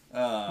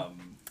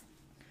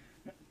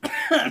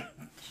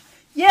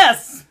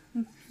 Yes!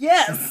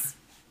 Yes!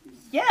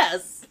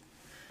 Yes!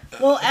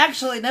 Well,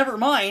 actually, never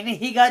mind.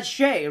 He got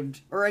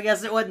shaved. Or I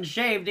guess it wasn't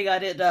shaved. He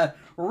got it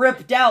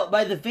ripped out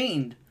by the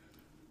Fiend.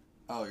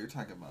 Oh, you're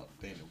talking about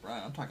Daniel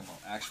Bryan. I'm talking about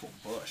actual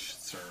Bush,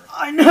 sir.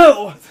 I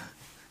know!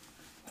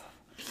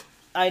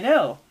 I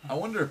know. I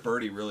wonder if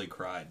Birdie really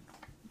cried.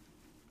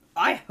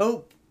 I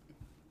hope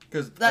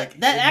Because that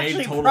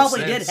actually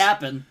probably did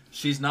happen.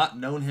 She's not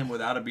known him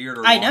without a beard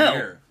or I long know.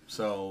 hair.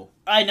 So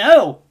I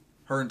know.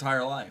 her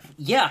entire life.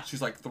 Yeah.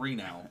 She's like 3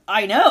 now.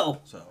 I know.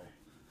 So,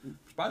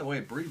 by the way,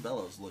 Brie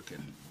Bella's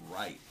looking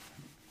right.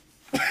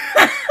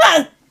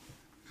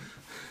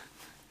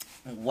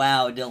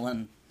 Wow,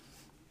 Dylan.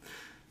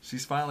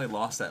 She's finally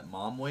lost that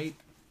mom weight.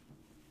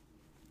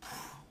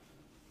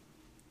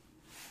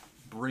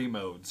 Brie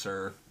mode,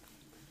 sir.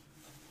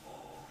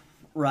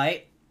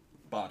 Right?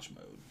 Botch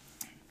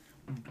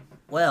mode.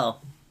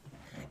 Well,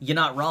 you're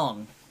not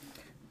wrong.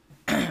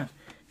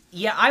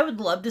 Yeah, I would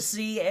love to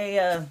see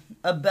a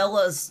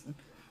Bella's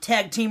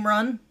tag team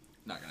run.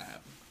 Not gonna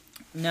happen.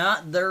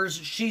 No,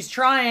 she's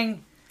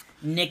trying.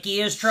 Nikki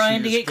is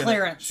trying to get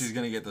clearance. She's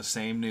gonna get the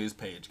same news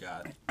page,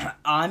 God.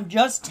 I'm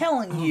just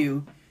telling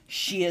you,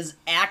 she is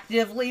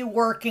actively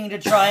working to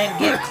try and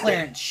get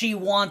clearance. She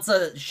wants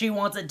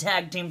a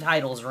tag team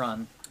titles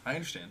run. I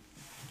understand.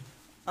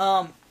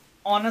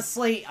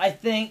 Honestly, I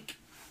think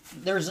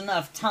there's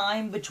enough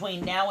time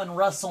between now and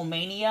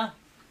WrestleMania.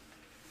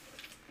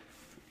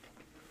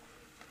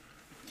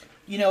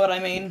 You know what I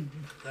mean?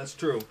 That's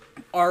true.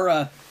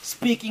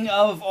 Speaking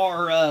of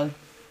our,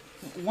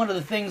 one of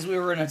the things we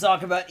were going to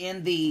talk about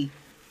in the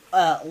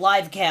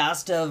live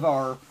cast of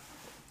our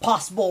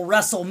possible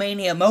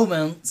WrestleMania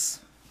moments,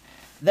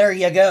 there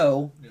you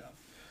go. Yeah.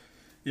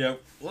 Yeah,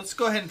 let's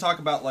go ahead and talk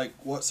about like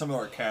what some of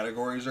our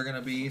categories are going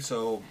to be.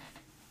 So,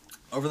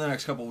 over the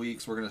next couple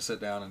weeks, we're going to sit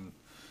down and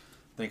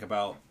think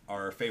about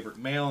our favorite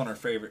male and our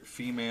favorite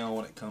female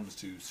when it comes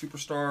to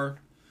superstar,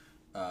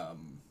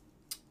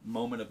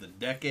 moment of the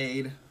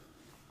decade,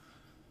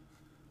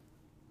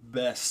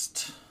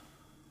 best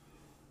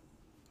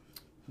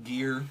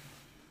gear,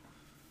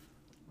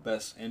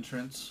 best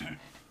entrance,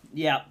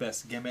 Yeah.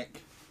 best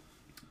gimmick,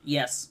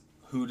 Yes.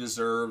 who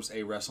deserves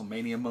a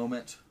WrestleMania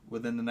moment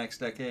within the next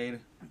decade,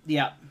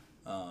 Yeah.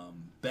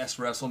 best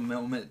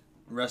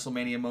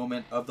WrestleMania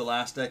moment of the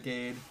last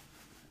decade.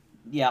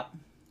 Yeah.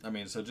 I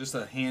mean, so just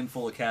a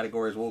handful of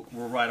categories. We'll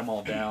write them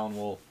all down.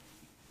 We'll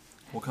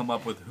come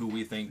up with who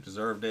we think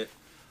deserved it,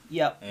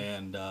 Yep.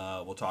 and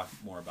we'll talk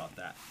more about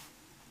that.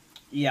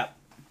 Yep.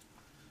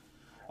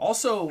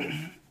 Also,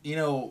 you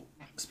know,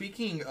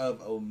 speaking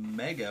of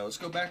Omega, let's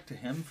go back to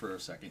him for a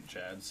second,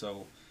 Chad.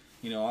 So,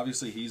 you know,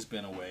 obviously he's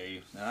been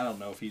away, and I don't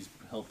know if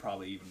he'll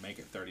probably even make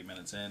it 30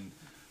 minutes in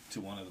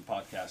to one of the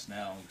podcasts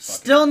now.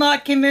 Still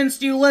not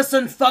convinced you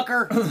listen,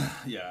 fucker.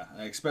 Yeah,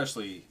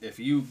 especially if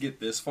you get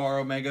this far,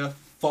 Omega.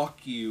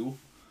 Fuck you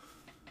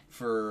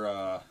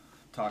for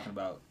talking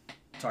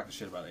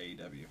shit about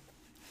AEW.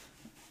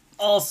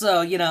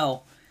 Also, you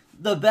know,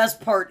 the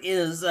best part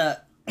is,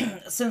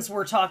 since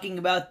we're talking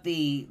about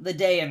the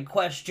day in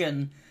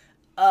question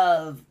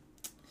of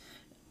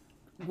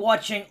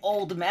watching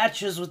old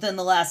matches within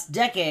the last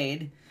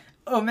decade,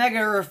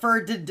 Omega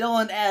referred to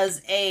Dylan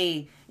as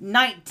a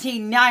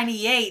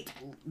 1998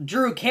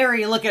 Drew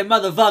Carey looking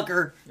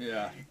motherfucker.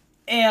 Yeah.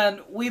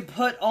 And we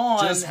put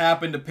on... Just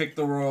happened to pick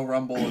the Royal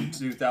Rumble in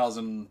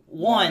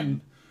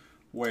 2001.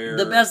 Where...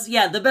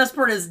 The best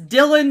part is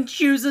Dylan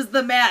chooses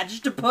the match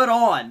to put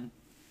on.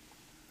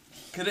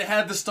 Because it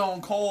had the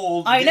Stone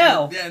Cold. I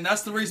know. Yeah, and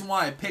that's the reason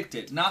why I picked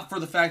it. Not for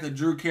the fact that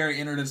Drew Carey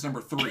entered as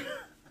number 3.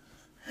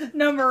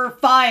 Number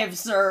 5,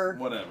 sir.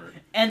 Whatever.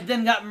 And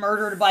then got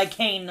murdered by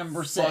Kane,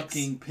 number 6.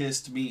 Fucking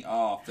pissed me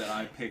off that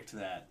I picked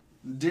that.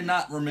 Did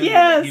not remember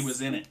that he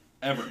was in it.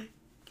 Ever.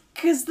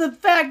 Because the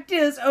fact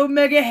is,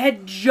 Omega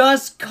had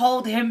just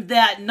called him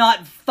that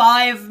not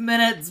 5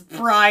 minutes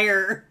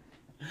prior.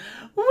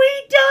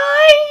 We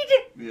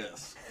died!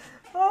 Yes.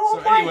 Oh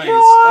So my anyways,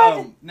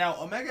 god! now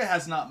Omega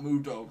has not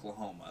moved to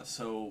Oklahoma,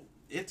 so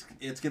it's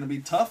going to be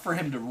tough for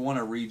him to want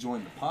to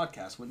rejoin the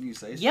podcast, wouldn't you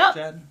say, Yep.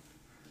 Chad?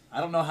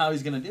 I don't know how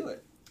he's going to do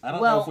it. I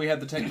don't know if we have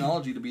the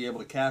technology to be able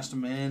to cast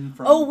him in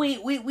from... Oh,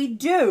 we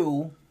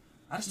do.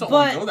 I just don't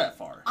want to go that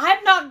far.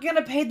 I'm not going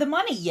to pay the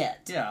money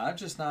yet. Yeah, I'm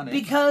just not...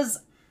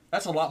 Because...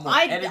 That's a lot more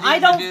editing I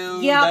don't, to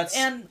do. Yeah, That's,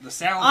 and the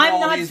sound I'm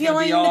quality not is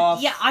feeling going to be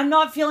off. Yeah, I'm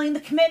not feeling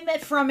the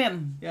commitment from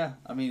him. Yeah,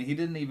 I mean, he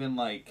didn't even,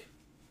 like...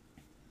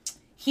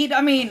 He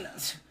didn't even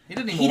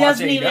watch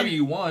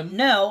AEW one.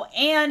 No,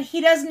 and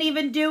he doesn't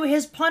even do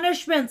his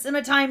punishments in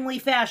a timely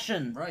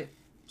fashion. Right.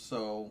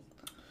 So...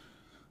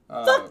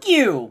 Fuck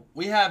you!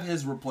 We have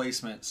his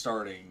replacement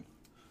starting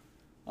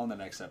on the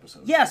next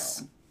episode.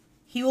 Yes.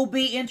 He will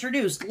be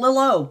introduced. Lil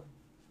O.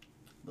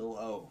 Lil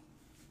O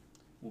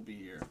will be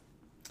here.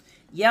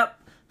 Yep.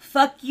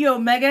 Fuck you,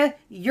 Omega.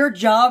 Your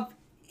job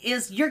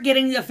is... You're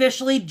getting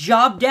officially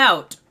jobbed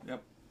out.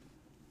 Yep.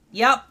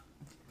 Yep.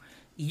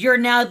 You're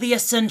now the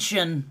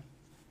Ascension.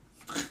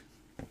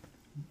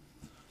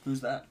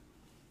 Who's that?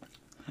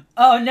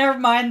 Oh, never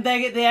mind.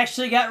 They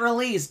actually got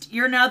released.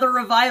 You're now the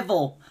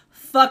Revival.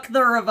 Fuck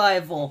the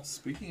Revival.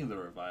 Speaking of the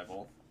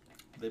Revival,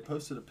 they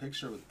posted a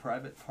picture with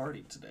Private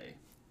Party today.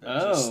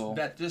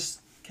 That just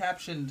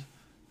captioned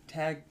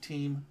Tag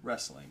Team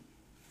Wrestling.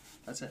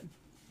 That's it.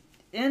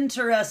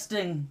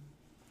 Interesting.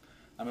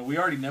 I mean, we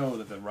already know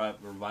that the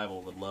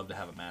Revival would love to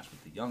have a match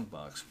with the Young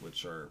Bucks,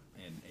 which are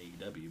in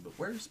AEW. But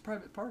where's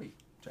Private Party,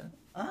 Jen?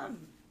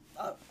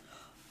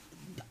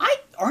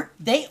 Aren't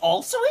they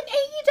also in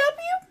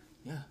AEW?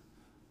 Yeah,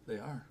 they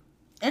are.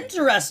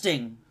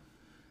 Interesting.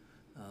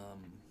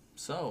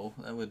 So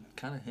that would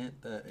kind of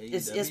hint that AEW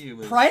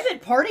Is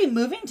Private Party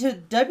moving to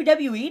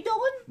WWE,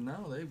 Dylan?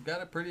 No, they've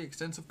got a pretty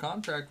extensive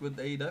contract with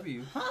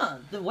AEW. Huh?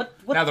 What?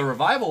 Now the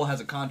Revival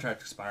has a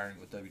contract expiring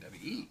with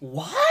WWE.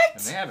 What?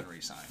 And they haven't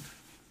re-signed.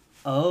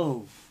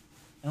 Oh,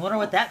 I wonder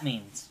what that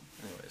means.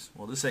 Anyways,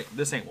 well this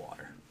ain't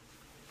water.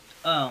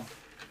 Oh,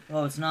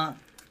 it's not.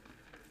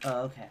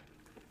 Oh, okay.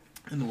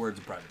 In the words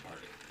of Private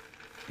Party,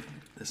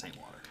 this ain't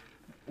water.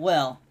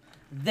 Well,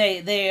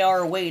 they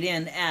are weighed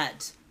in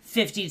at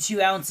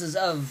 52 ounces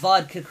of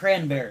vodka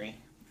cranberry.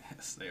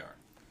 Yes, they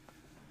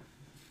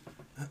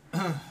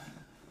are.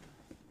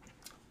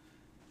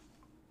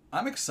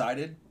 I'm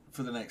excited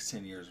for the next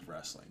 10 years of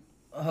wrestling.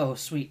 Oh,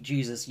 sweet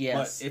Jesus,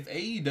 yes. But if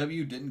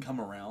AEW didn't come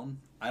around,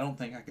 I don't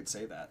think I could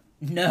say that.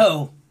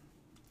 No.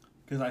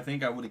 Because I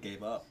think I would have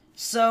gave up.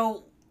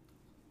 So,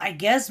 I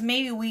guess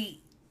maybe we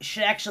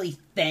should actually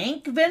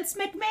thank Vince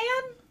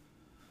McMahon?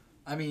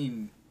 I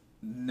mean,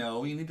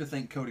 no, you need to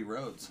thank Cody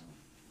Rhodes.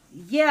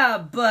 Yeah,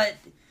 but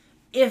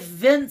if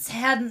Vince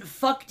hadn't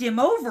fucked him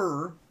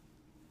over,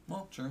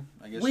 well, true.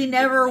 I guess we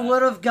never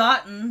would have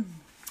gotten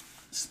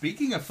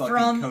speaking of fucking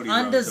from Cody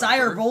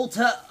undesirable Rhodes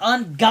over, to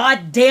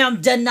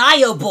ungoddamn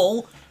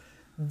deniable,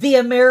 the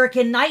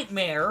American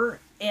Nightmare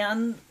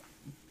and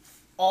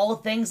all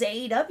things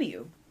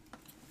AEW.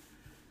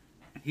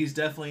 he's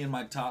definitely in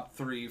my top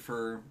 3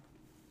 for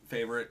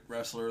favorite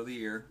wrestler of the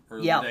year or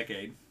the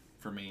decade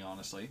for me,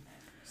 honestly.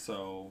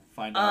 So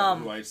find out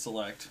who I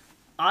select.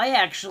 I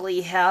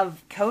actually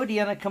have Cody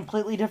in a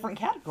completely different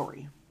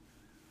category.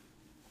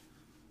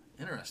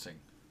 Interesting.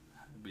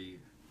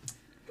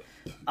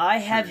 I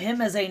have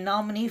him as a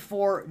nominee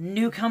for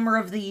Newcomer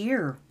of the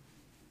Year.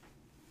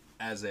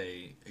 As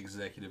a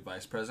executive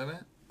vice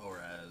president or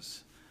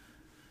as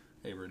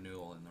a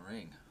renewal in the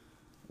ring?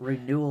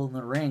 Renewal in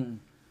the ring.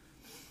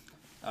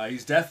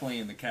 He's definitely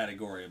in the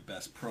category of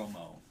best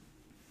promo.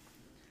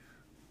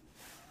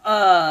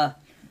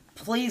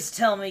 Please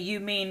tell me you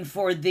mean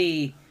for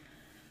the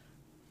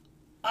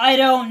I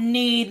don't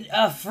need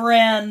a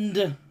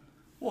friend.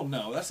 Well,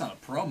 no, that's not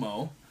a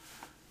promo.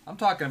 I'm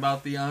talking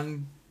about the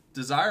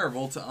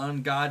undesirable to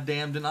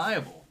ungoddamn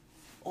deniable.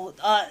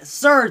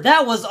 Sir,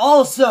 that was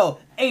also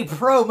a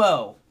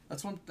promo.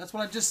 That's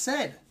what I just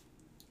said.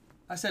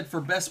 I said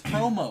for best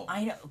promo.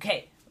 I know.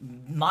 Okay,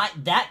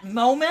 that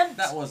moment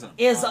that wasn't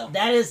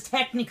that is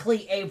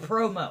technically a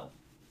promo.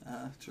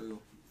 True.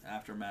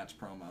 After match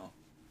promo.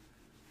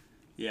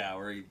 Yeah,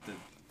 where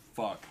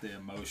the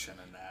emotion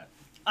in that.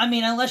 I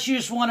mean, unless you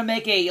just want to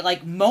make a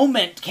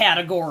moment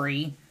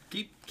category.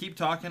 Keep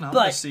talking. I'm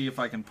gonna see if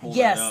I can pull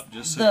that up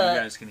just so you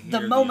guys can hear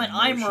the moment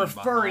I'm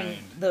referring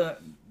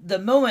the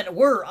moment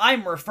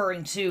I'm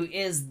referring to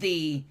is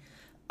the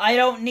I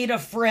don't need a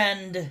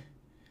friend.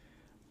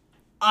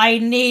 I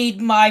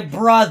need my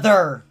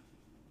brother.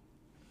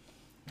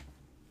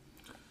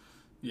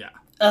 Yeah.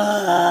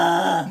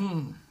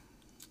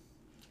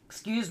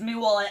 Excuse me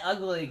while I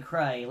ugly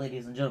cry,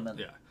 ladies and gentlemen.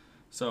 Yeah.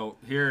 So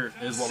here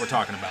is what we're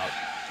talking about.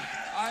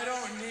 I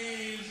don't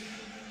need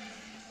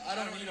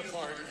a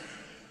partner.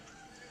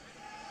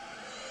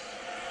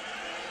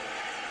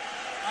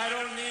 I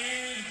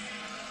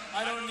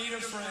don't need a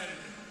friend.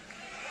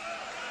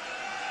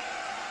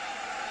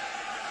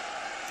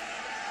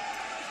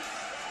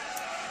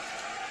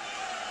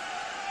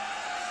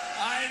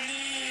 I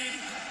need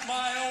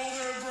my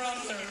older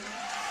brother.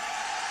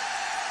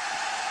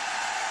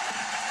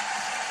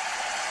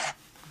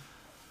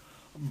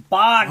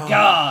 By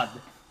God.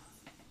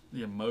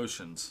 The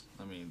emotions.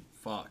 I mean,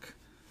 fuck.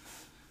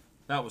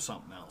 That was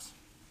something else.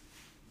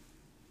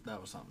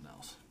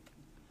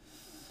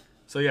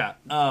 So yeah,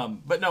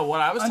 but no,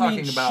 what I was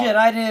talking about... Shit,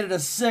 I needed a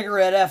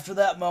cigarette after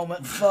that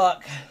moment.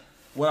 Fuck.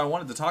 What I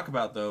wanted to talk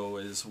about, though,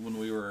 is when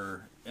we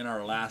were in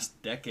our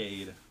last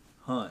decade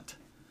hunt,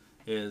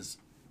 is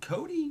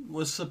Cody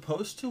was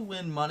supposed to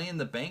win Money in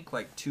the Bank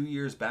like 2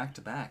 years back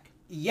to back.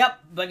 Yep,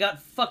 but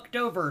got fucked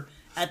over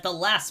at the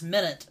last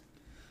minute.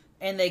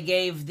 And they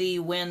gave the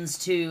wins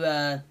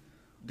to...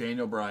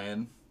 Daniel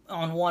Bryan.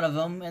 On one of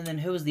them, and then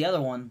who was the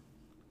other one?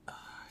 I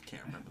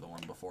can't remember the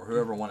one before.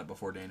 Whoever won it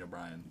before Daniel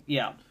Bryan.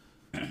 Yeah.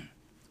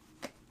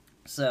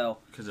 So...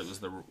 Because it was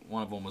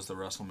one of them was the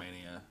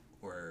WrestleMania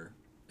where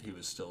he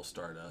was still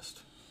Stardust.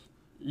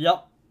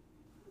 Yep.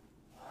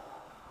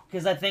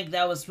 Because I think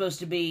that was supposed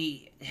to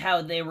be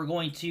how they were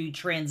going to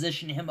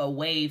transition him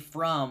away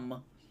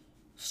from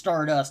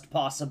Stardust,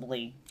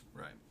 possibly.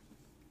 Right.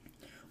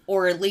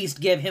 Or at least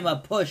give him a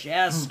push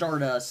as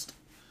Stardust.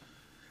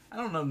 I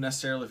don't know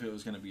necessarily if it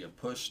was going to be a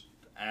push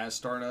as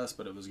Stardust,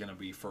 but it was going to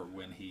be for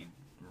when he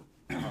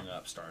hung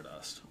up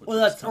Stardust. Well,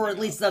 that's or at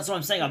least that's what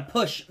I'm saying. A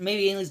push,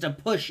 maybe at least a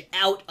push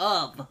out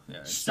of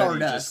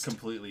Stardust. He just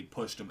completely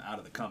pushed him out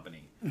of the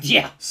company.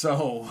 Yeah.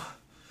 So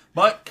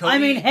But Cody, I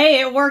mean,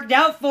 hey, it worked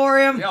out for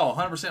him. yeah,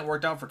 100%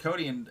 worked out for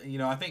Cody, and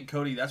I think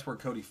Cody. That's where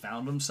Cody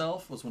found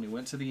himself, was when he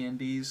went to the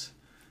Indies.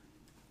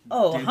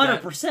 Oh,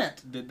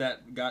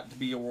 100%. Got to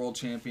be a world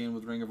champion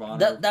with Ring of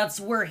Honor. That's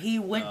where he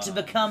went to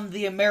become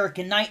the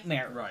American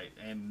Nightmare. Right,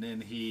 and then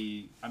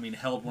he,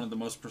 held one of the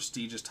most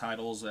prestigious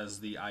titles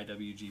as the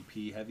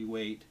IWGP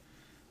Heavyweight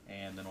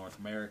and the North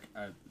America.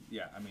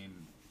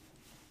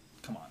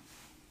 Come on.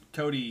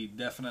 Cody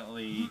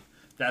definitely,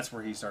 that's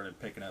where he started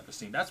picking up his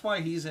steam. That's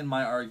why he's in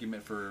my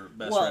argument for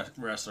best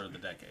wrestler of the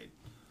decade.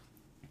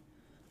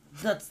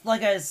 That's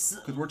like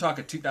because we're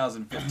talking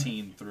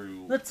 2015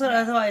 through. That's what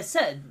I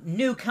said.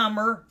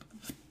 Newcomer.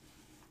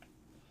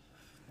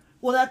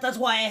 Well, that's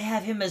why I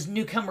have him as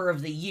newcomer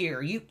of the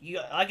year. You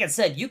like I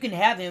said, you can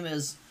have him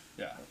as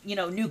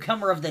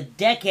newcomer of the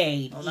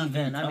decade. Well,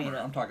 even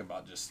I'm talking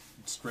about just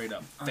straight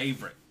up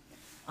favorite.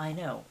 I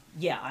know.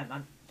 Yeah,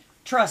 I'm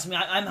trust me.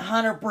 I'm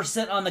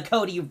 100% on the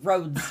Cody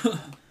Rhodes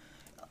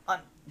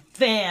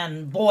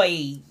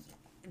fanboy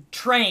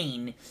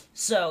train,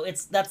 so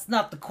that's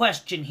not the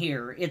question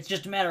here. It's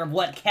just a matter of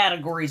what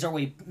categories are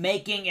we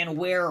making and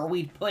where are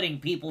we putting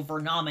people for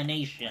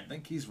nomination. I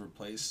think he's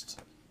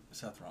replaced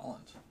Seth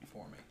Rollins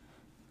for me.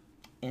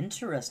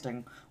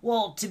 Interesting.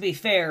 Well, to be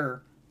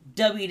fair,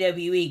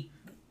 WWE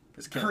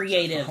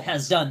Creative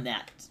has done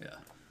that. Yeah.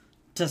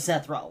 To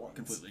Seth Rollins.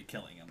 Completely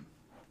killing him.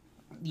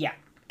 Yeah.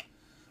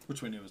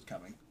 Which we knew was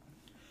coming.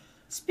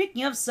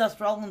 Speaking of Seth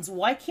Rollins,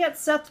 why can't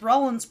Seth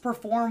Rollins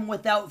perform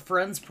without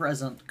friends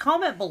present?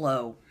 Comment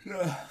below.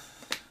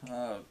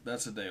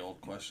 That's a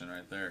day-old question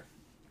right there.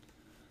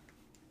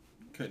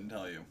 Couldn't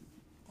tell you,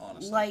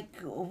 honestly. Like,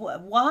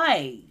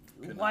 why?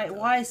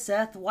 Why,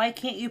 Seth? Why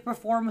can't you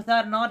perform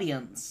without an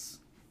audience?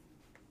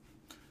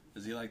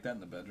 Is he like that in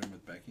the bedroom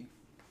with Becky?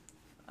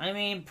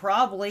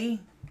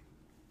 Probably.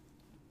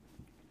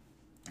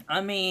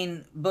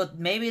 But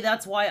maybe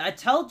that's why I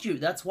told you.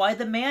 That's why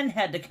the man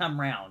had to come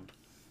round.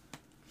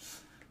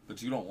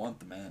 But you don't want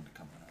the man to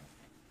come around.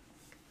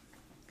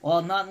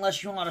 Well, not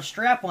unless you want a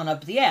strap-on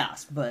up the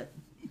ass, but...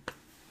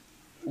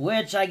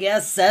 Which I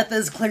guess Seth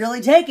is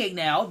clearly taking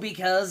now,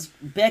 because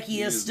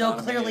Becky is still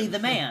clearly the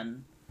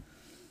man.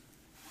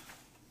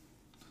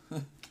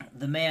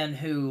 The man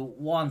who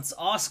wants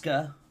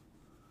Asuka.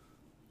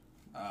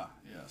 Ah,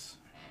 yes.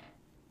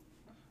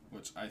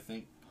 Which I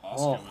think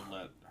Asuka would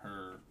let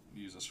her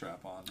use a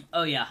strap-on.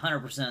 Oh yeah,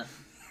 100%.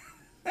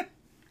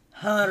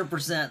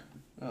 100%.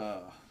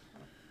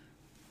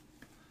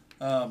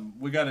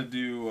 We got to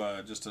do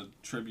just a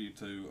tribute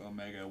to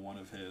Omega. One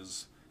of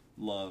his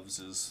loves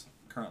is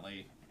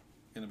currently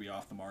going to be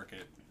off the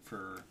market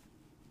for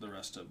the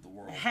rest of the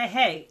world.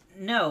 Hey,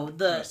 no,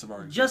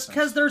 just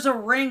because there's a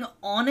ring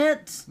on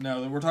it.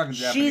 No, we're talking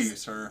Japanese,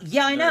 sir.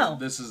 Yeah, I know.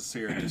 This is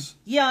serious.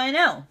 Yeah, I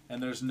know.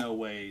 And there's no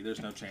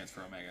chance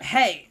for Omega.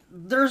 Hey,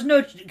 there's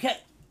no.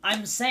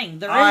 I'm saying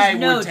there is I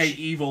would take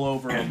Evil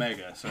over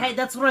Omega. So. Hey,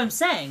 that's what I'm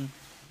saying.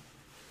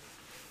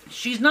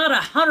 She's not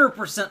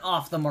 100%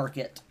 off the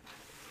market.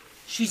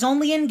 She's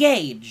only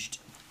engaged.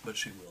 But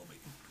she will be.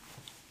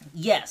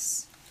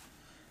 Yes.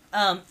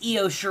 Io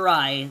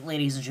Shirai,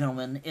 ladies and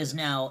gentlemen, is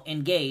now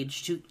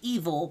engaged to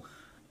Evil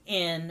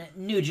in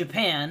New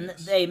Japan,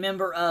 a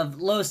member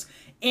of Los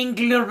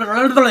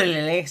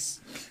Inglorious.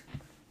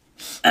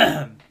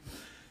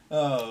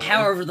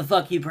 However the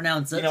fuck you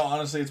pronounce it.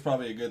 Honestly, it's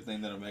probably a good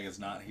thing that Omega's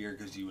not here,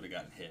 because you would have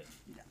gotten hit.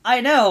 I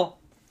know.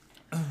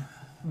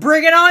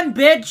 Bring it on,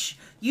 bitch!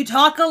 You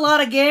talk a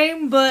lot of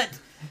game, but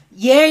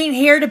you ain't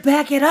here to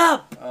back it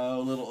up.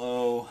 Little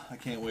O, I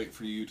can't wait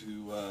for you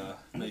to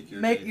make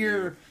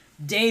your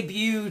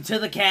debut to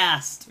the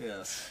cast.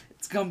 Yes.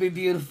 It's gonna be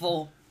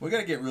beautiful. We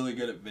gotta get really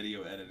good at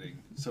video editing,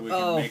 so we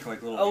can make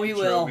little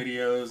intro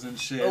videos and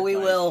shit. Oh, we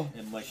will.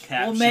 And captions.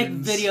 We'll make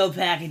video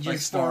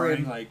packages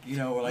starring, for it.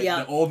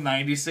 The old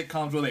 '90s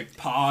sitcoms where they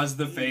pause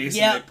the face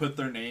and they put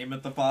their name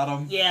at the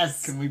bottom.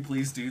 Yes. Can we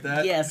please do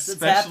that? Yes,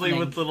 especially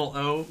with little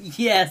O.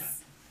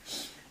 Yes.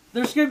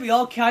 There's gonna be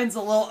all kinds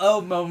of little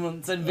O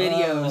moments and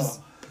videos.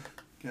 Oh,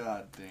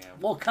 God damn.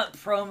 We'll cut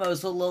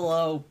promos with little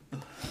O.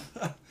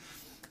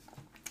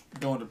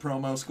 Going to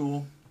promo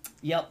school.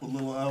 Yep. With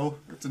little O.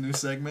 It's a new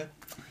segment.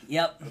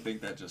 Yep. I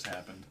think that just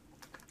happened.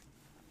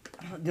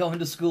 Going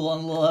to school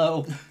on little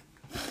O.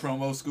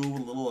 Promo school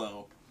with little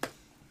O.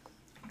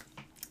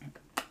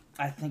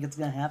 I think it's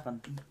gonna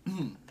happen.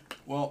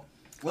 Well,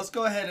 let's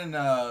go ahead and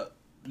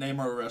name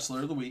our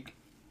wrestler of the week.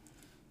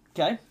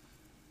 Okay.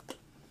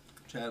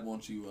 Chad, why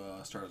don't you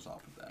start us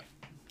off with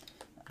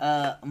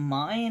that?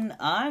 Mine,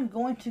 I'm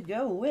going to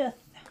go with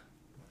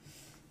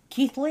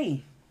Keith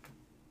Lee.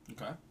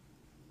 Okay.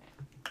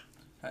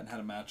 Hadn't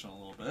had a match in a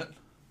little bit.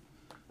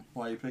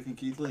 Why are you picking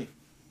Keith Lee?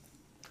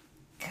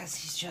 Because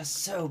he's just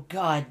so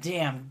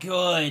goddamn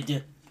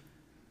good.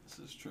 This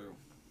is true.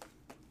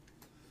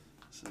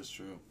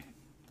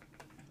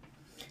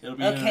 It'll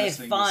be okay,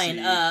 fine.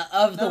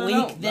 Of the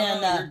week,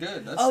 then. No, you're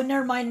good. Oh,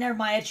 never mind.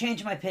 I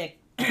changed my pick.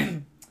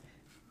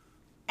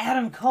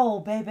 Adam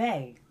Cole,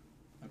 baby.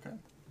 Okay.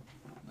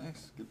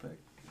 Nice. Good pick.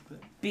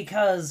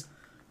 Because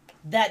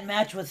that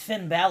match with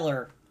Finn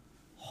Balor,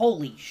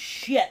 Holy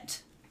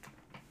shit.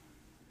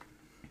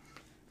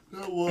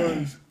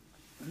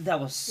 That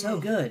was so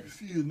good.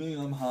 Excuse me,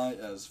 I'm high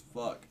as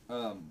fuck.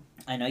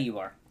 I know you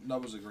are.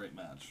 That was a great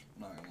match,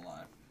 not gonna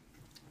lie.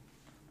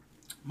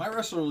 My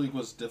Wrestler League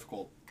was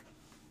difficult,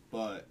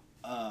 but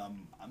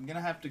I'm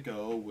gonna have to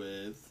go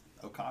with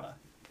Okada.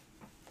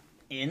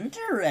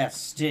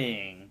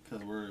 Interesting.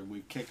 Because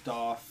we've kicked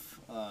off,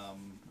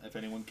 if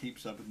anyone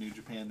keeps up with New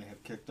Japan, they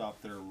have kicked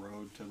off their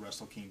Road to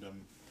Wrestle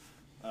Kingdom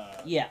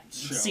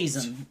shows.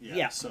 Season.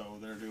 Yeah. So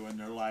they're doing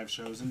their live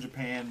shows in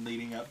Japan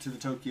leading up to the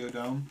Tokyo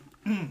Dome.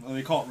 Well,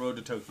 they call it Road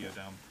to Tokyo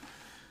Dome.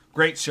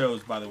 Great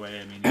shows, by the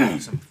way. I mean, you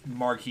have some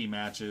marquee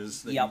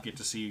matches that you get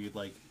to see,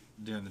 like,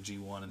 during the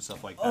G1 and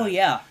stuff like that. Oh,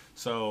 yeah.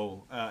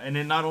 So, and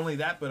then not only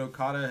that, but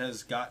Okada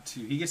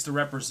he gets to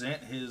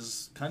represent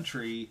his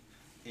country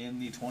in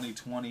the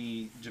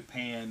 2020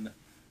 Japan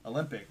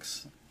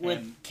Olympics.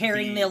 With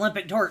carrying the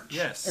Olympic torch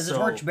as a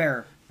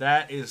torchbearer.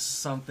 That is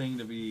something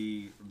to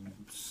be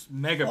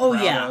mega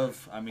proud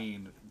of. I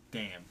mean,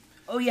 damn.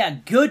 Oh, yeah,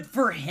 good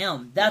for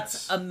him.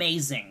 That's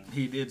amazing.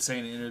 He did say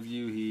in an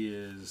interview he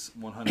is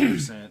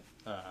 100%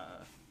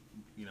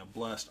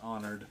 blessed,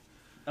 honored.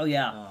 Oh,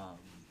 yeah.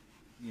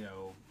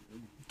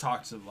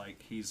 Talks of,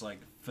 like,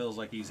 feels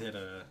like he's hit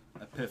a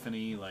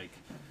epiphany, like,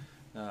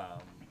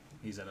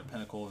 he's at a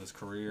pinnacle of his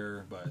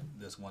career, but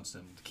this wants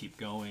him to keep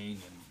going.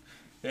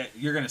 And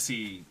you're going to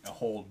see a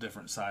whole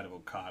different side of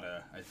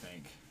Okada, I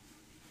think,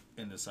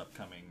 in this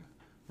upcoming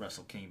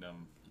Wrestle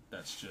Kingdom.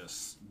 That's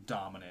just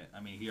dominant. I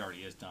mean, he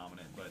already is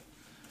dominant, but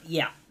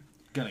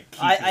gonna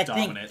keep his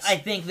dominance. I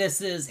think this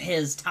is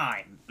his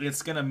time.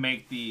 It's gonna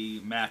make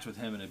the match with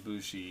him and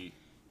Ibushi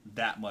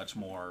that much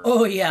more.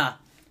 Oh yeah,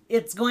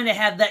 it's going to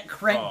have that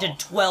crank to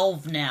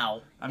 12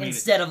 now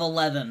instead of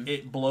 11.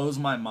 It blows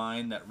my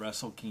mind that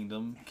Wrestle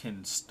Kingdom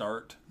can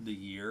start the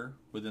year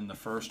within the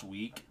first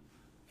week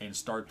and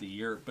start the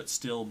year, but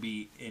still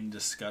be in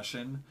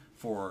discussion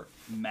for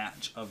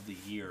match of the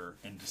year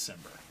in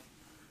December.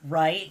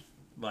 Right.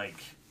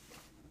 Like,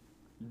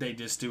 they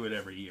just do it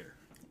every year.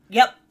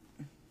 Yep.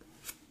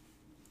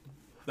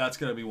 That's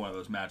going to be one of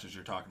those matches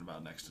you're talking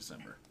about next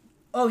December.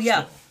 Oh,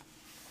 yeah. Still.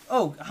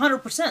 Oh,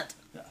 100%.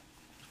 Yeah.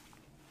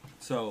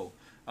 So,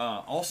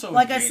 also...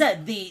 Like I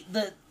said,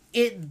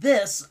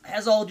 this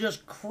has all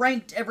just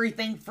cranked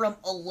everything from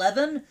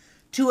 11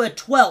 to a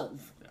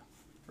 12. Yeah,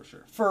 for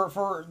sure.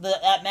 For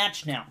that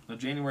match now. Now,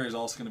 January is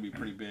also going to be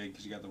pretty big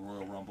because you got the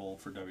Royal Rumble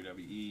for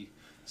WWE.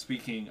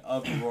 Speaking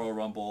of the Royal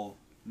Rumble...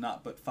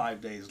 Not but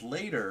 5 days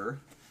later,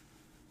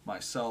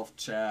 myself,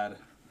 Chad,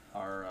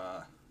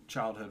 our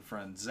childhood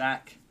friend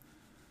Zach,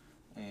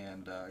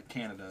 and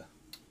Canada.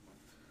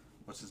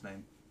 What's his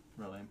name?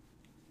 Real name?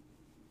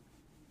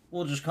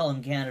 We'll just call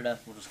him Canada.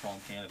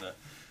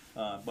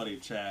 Buddy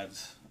of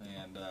Chad's,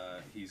 and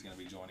he's going to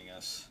be joining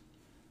us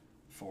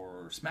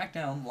for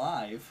SmackDown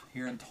Live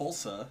here in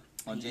Tulsa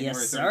on January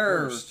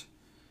 31st.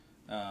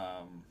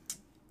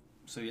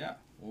 So yeah,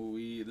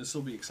 this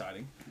will be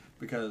exciting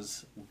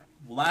because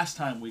last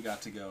time we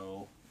got to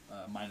go,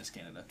 minus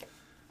Canada,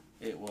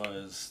 it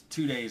was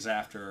 2 days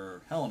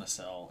after Hell in a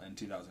Cell in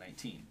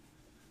 2018,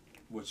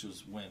 which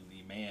was when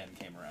the Man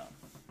came around.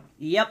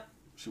 Yep.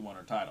 She won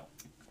her title.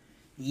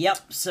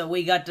 Yep. So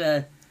we got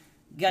to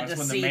That's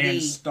when see the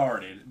Man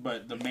started,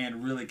 but the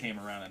Man really came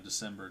around in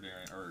November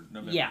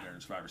during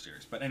Survivor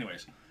Series. But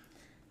anyways.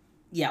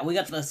 Yeah, we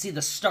got to see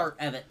the start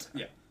of it.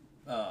 Yeah.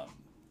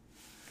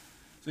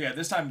 So yeah,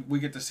 this time we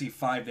get to see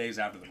 5 days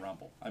after the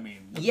Rumble. I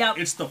mean,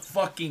 it's the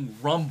fucking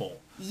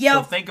Rumble. Yep.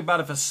 So think about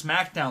if a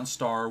SmackDown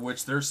star,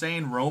 which they're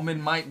saying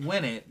Roman might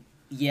win it.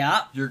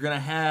 Yeah. You're going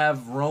to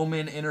have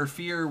Roman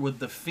interfere with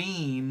The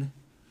Fiend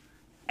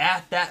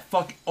at that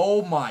fucking...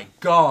 Oh my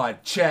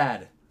God,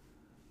 Chad.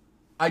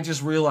 I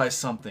just realized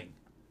something.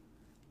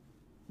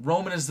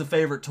 Roman is the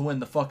favorite to win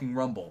the fucking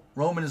Rumble.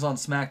 Roman is on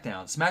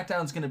SmackDown.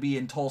 SmackDown's going to be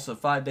in Tulsa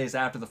 5 days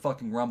after the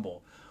fucking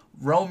Rumble.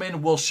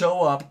 Roman will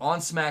show up on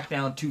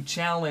SmackDown to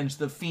challenge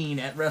The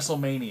Fiend at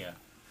WrestleMania.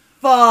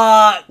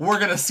 Fuck! We're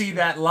gonna see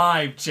that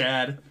live,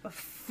 Chad.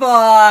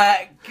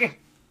 Fuck!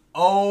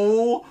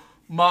 Oh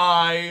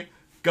my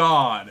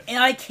God.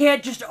 And I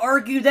can't just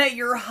argue that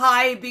you're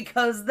high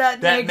because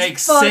that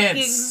makes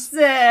fucking sense.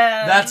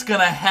 That's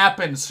gonna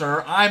happen,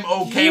 sir. I'm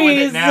okay with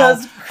it now.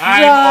 Christ.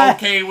 I'm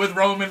okay with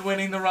Roman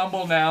winning the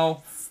Rumble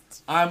now.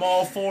 I'm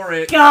all for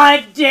it.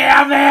 God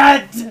damn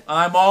it!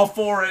 I'm all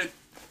for it.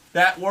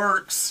 That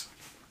works.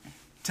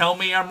 Tell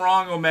me I'm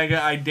wrong,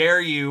 Omega. I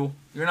dare you.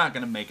 You're not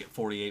going to make it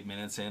 48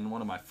 minutes in.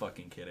 What am I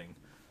fucking kidding?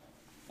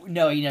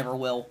 No, you never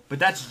will. But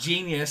that's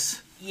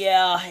genius.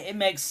 Yeah, it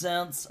makes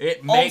sense.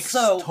 It makes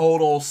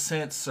total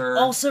sense, sir.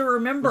 Also,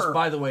 remember... Which,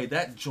 by the way,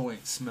 that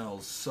joint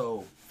smells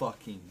so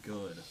fucking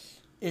good.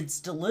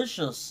 It's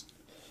delicious.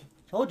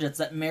 Told you, it's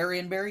that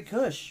Marionberry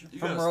Kush you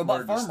from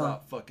Robot Farmer.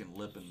 Stop fucking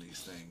lipping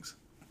these things.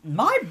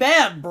 My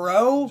bad,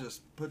 bro.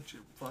 Just put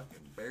your fucking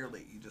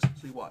barely. You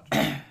just see what.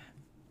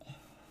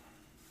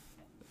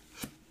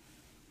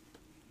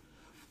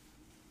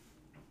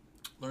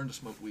 Learn to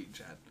smoke weed,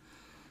 Chad.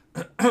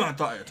 I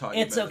taught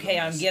you. It's okay.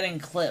 I'm getting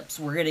clips.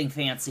 We're getting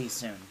fancy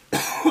soon.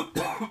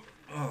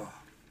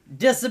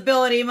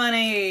 Disability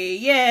money!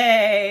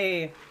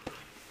 Yay!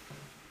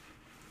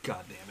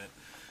 God damn it.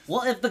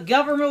 Well, if the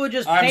government would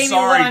just I'm pay me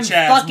sorry, what I'm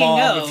Chad's fucking mom,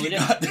 owed. if you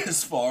got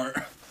this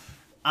far.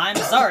 I'm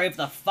sorry if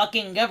the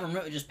fucking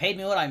government would just pay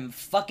me what I'm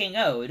fucking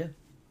owed.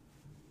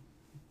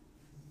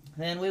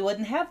 Then we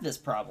wouldn't have this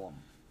problem.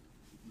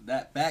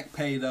 That back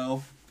pay,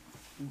 though.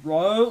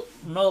 Roll.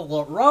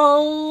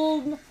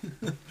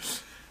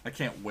 I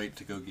can't wait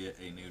to go get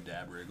a new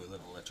dab rig with an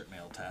electric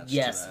nail attached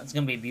Yes, to that. it's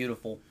gonna be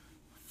beautiful.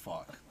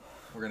 Fuck.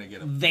 We're gonna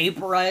get a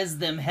Vaporize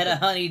them head of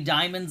honey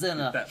diamonds in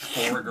a... that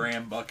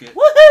 4-gram bucket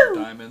Woohoo! of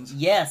diamonds.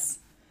 Yes.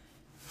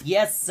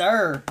 Yes,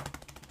 sir.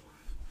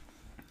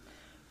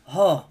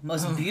 Oh,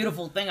 most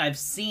beautiful thing I've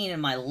seen in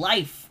my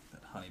life.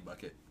 That honey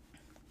bucket.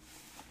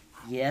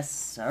 Yes,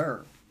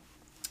 sir.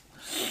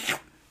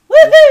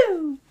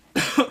 Woohoo!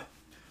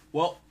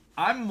 Well,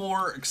 I'm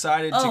more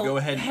excited to Oh, go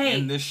ahead hey.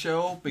 and end this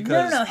show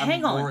because No, I'm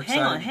hang more on,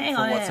 excited hang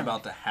for on, what's hang on.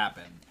 about to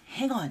happen.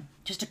 Hang on,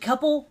 just a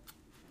couple.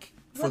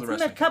 For the Let's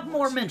wrestling make a couple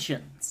more boys.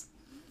 mentions.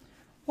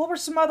 What were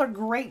some other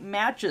great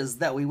matches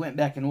that we went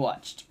back and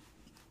watched?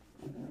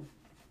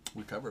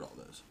 We covered all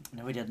those.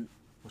 No, we didn't.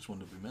 Which one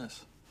did we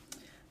miss?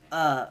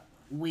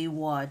 We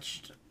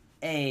watched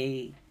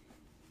a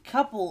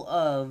couple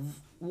of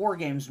War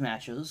Games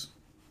matches.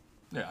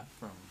 Yeah,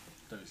 from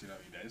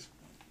WCW days.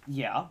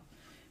 Yeah.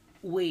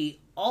 We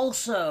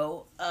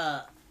also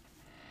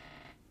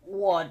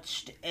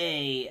watched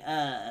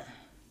a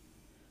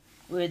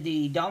with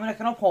the Dominic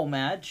and a pole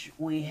match.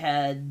 We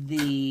had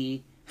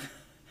the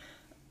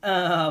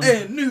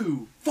A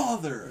new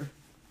father.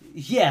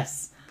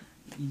 yes.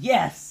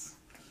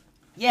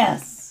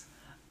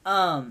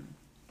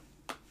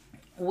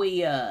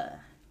 We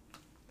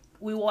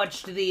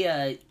watched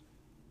we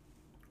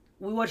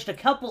watched a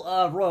couple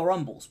of Royal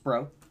Rumbles,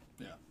 bro.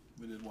 Yeah,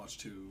 we did watch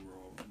 2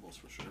 Royal Rumbles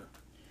for sure.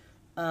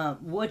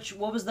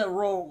 What was that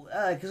role?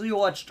 Because we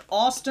watched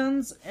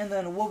Austin's, and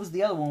then what was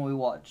the other one we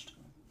watched?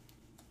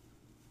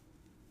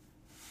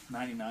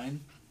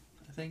 99,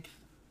 I think.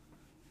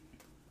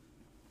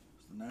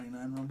 Was the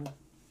 99 Rumble?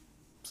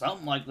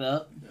 Something like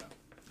that. Yeah,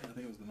 I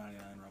think it was the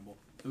 99 Rumble.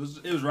 It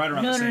was right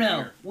around the same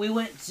year.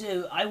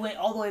 I went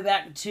all the way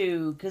back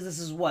to, because this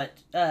is what,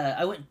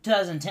 I went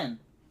 2010.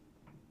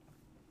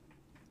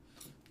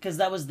 Because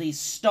that was the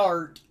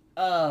start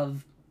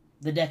of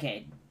the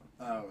decade.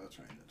 Oh, that's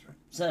right.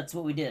 So that's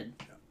what we did.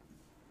 Yeah.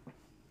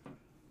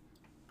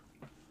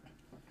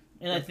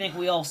 And I think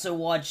we also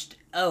watched,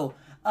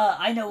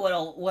 I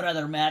know what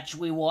other match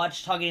we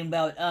watched, talking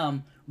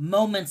about,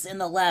 moments in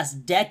the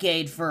last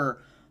decade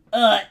for,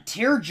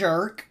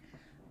 Tearjerk,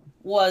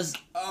 was,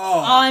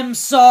 I'm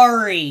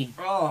sorry.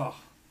 Oh,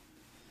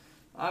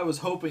 I was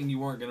hoping you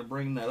weren't going to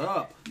bring that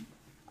up.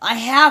 I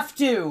have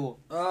to.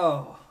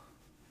 Oh.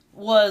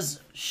 Was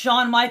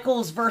Shawn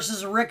Michaels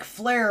versus Ric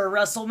Flair at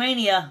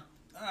WrestleMania.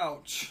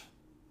 Ouch.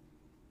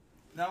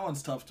 That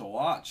one's tough to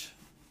watch.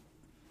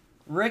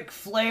 Ric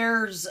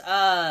Flair's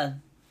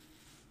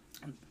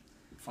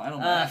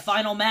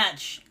Final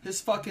match.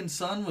 His fucking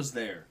son was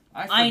there.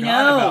 I I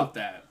forgot know. about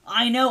that.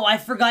 I know. I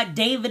forgot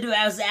David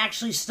was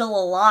actually still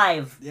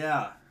alive.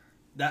 Yeah.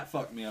 That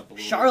fucked me up a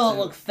little Charlotte bit,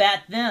 too. looked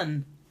fat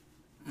then.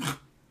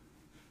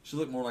 She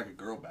looked more like a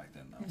girl back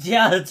then, though.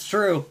 Yeah, that's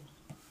true.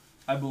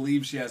 I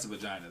believe she has a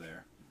vagina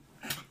there.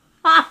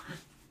 Ha!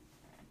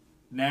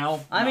 Now,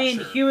 I not mean,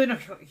 sure.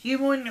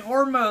 human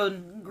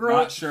hormone growth.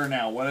 Not sure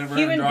now. Whatever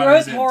Human Andrade's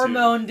growth into.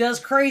 hormone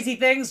does crazy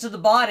things to the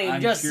body. I'm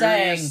just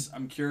saying.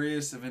 I'm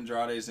curious if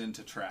Andrade's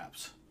into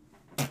traps.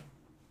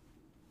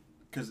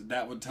 Because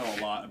that would tell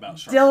a lot about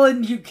Charlotte.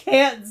 Dylan, you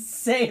can't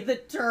say the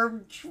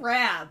term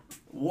trap.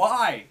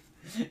 Why?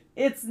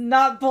 It's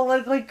not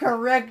politically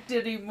correct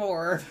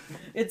anymore.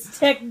 It's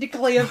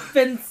technically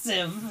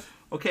offensive.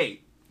 Okay.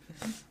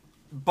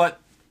 But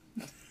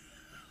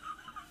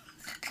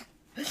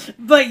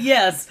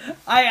yes,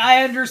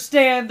 I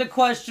understand the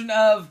question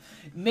of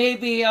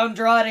maybe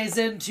Andrade's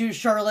into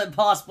Charlotte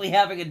possibly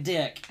having a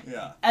dick.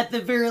 yeah. At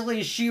the very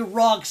least, she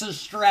rocks a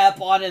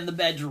strap on in the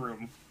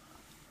bedroom.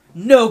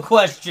 No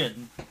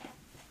question.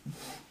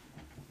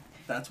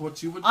 That's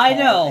what you would call I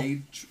know.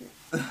 a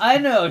I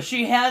know,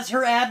 she has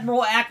her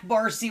Admiral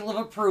Akbar seal of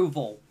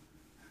approval.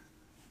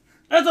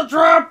 It's a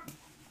trap!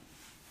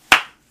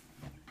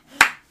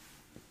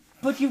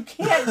 But you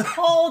can't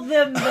call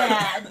them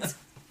that!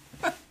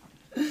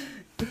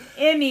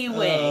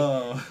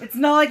 Anyway, it's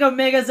not like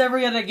Omega's ever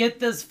gonna get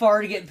this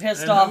far to get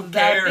pissed And off who about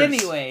cares?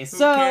 anyway. Who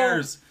So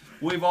cares?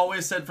 We've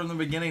always said from the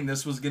beginning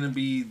this was going to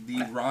be the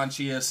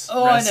raunchiest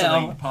Oh, I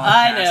wrestling know. podcast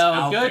I know.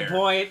 out Good there.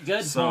 point. Good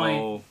point.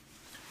 So,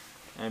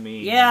 I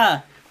mean,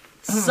 Yeah.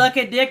 Suck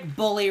a dick,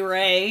 Bully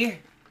Ray.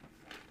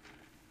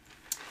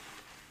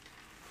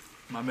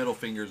 my middle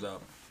finger's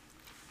up.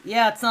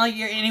 Yeah, it's not like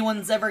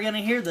anyone's ever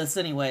gonna hear this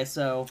anyway,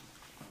 so.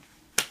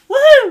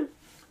 Woohoo!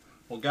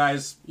 Well,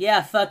 guys,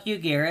 Yeah, fuck you,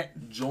 Garrett.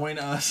 join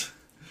us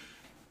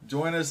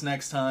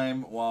next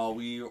time while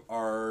we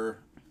are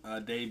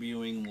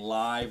debuting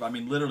live. I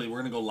mean, literally, we're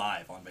going to go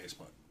live on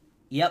Facebook.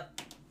 Yep.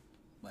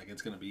 Like,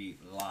 it's going to be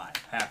live,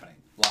 happening.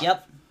 Live.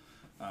 Yep.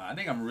 I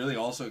think I'm really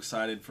also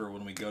excited for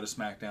when we go to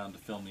SmackDown to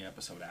film the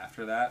episode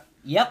after that.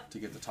 Yep. To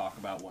get to talk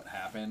about what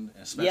happened,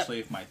 especially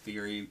if my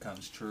theory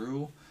comes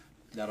true.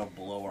 That'll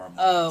blow our minds.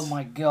 Oh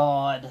my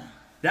god.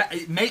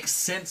 It makes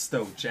sense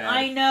though, Chad.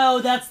 I know,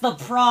 that's the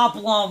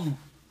problem.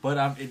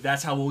 But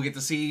that's how we'll get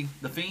to see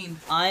the Fiend.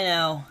 I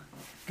know.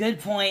 Good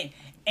point.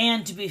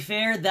 And to be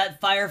fair, that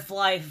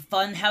Firefly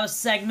Funhouse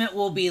segment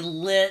will be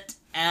lit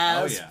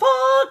as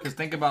fuck. Because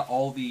think about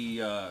all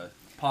the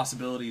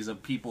possibilities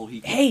of people he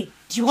can Hey,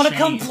 do you want to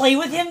come play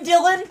with him,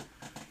 Dylan?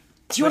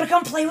 Do you want to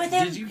come play with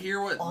him? Did you hear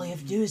what... All you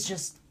have to do is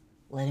just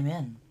let him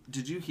in.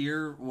 Did you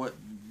hear what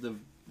the...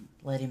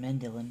 Let him in,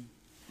 Dylan.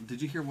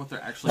 Did you hear what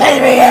they're actually...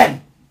 Let me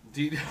in!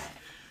 Did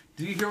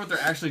you hear what they're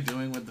actually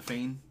doing with the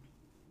Fiend?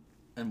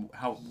 And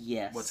how...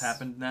 Yes. What's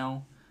happened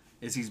now?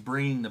 Is he's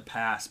bringing the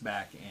past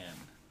back in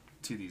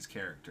to these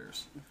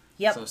characters.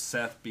 Yep. So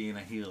Seth being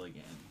a heel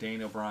again.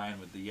 Daniel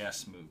Bryan with the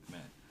Yes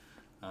movement.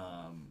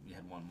 You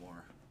had one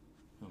more.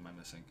 Who am I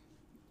missing?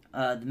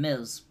 The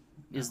Miz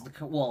is the...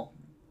 Well...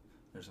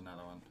 There's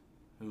another one.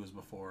 Who was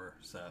before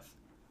Seth?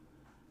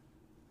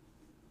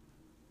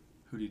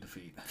 Who did he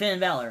defeat?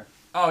 Finn Balor.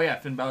 Oh, yeah.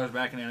 Finn Balor's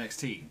back in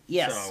NXT.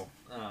 Yes. So,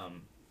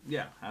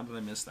 yeah. How did I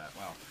miss that?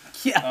 Wow.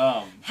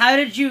 Yeah. How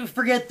did you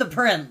forget the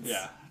Prince?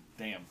 Yeah.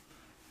 Damn.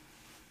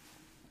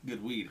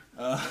 Good weed.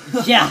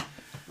 Yeah.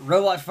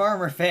 Robot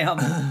Farmer fam.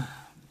 But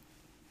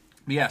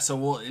yeah,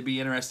 so it'd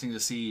be interesting to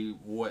see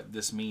what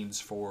this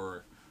means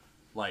for,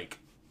 like,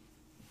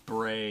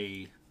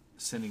 Bray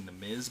sending the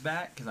Miz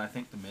back, because I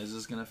think the Miz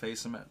is going to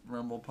face him at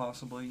Rumble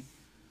possibly,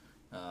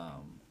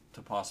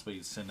 to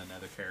possibly send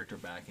another character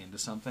back into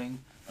something.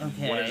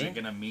 Okay. What is it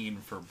going to mean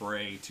for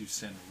Bray to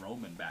send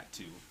Roman back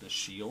to? The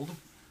Shield?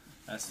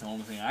 That's the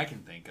only thing I can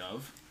think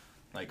of.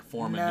 Like,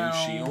 form a new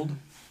Shield.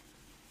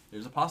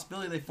 There's a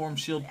possibility they form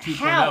Shield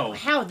 2.0.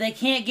 How? They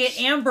can't get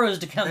Ambrose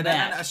to come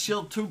back. And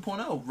Shield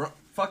 2.0.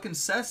 Fucking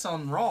Seth's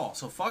on Raw,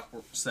 so fuck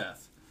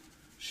Seth.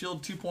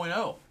 Shield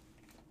 2.0.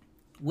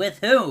 With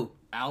who?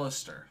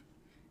 Alistair.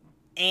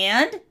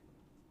 And?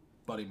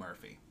 Buddy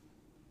Murphy.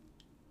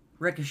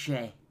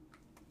 Ricochet.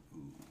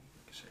 Ooh,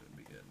 Ricochet would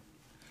be good.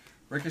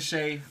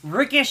 Ricochet.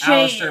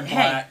 Alistair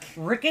Black.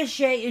 Hey,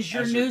 Ricochet is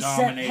your new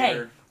Seth.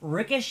 Hey,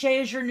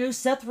 Ricochet is your new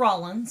Seth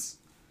Rollins.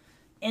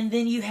 And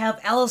then you have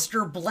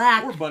Alistair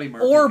Black or Buddy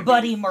Murphy,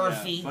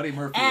 Yeah, Buddy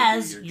Murphy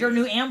as your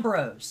new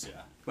Ambrose.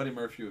 Yeah, Buddy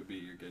Murphy would be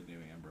your good new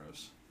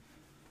Ambrose.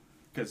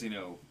 Because,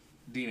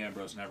 Dean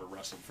Ambrose never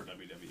wrestled for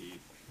WWE.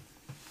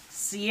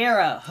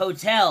 Sierra,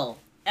 Hotel,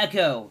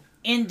 Echo,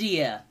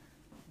 India,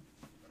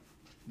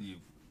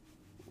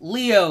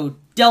 Leo,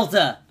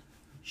 Delta,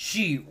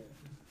 Shield.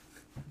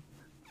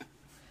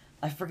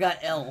 I forgot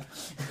L.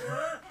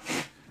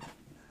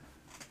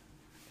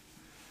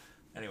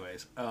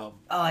 Anyways,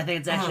 I think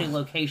it's actually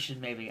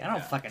location, maybe. I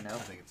don't fucking know. I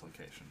think it's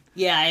location.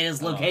 Yeah, it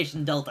is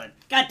location Delta.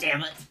 God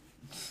damn it.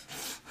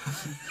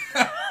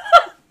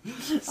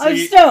 I'm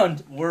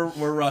stoned. We're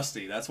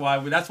rusty. That's why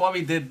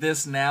we did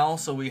this now,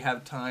 so we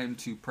have time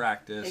to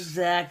practice.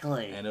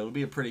 Exactly. And it'll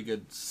be a pretty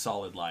good,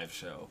 solid live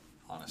show,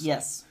 honestly.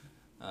 Yes.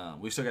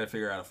 We still got to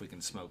figure out if we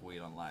can smoke weed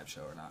on live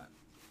show or not.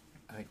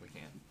 I think we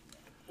can.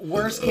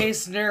 Worst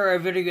case scenario, our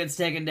video gets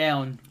taken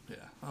down. Yeah.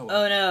 Oh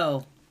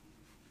no.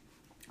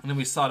 And then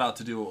we sought out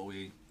to do what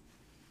we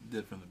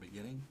did from the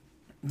beginning.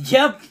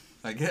 Yep.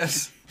 I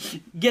guess.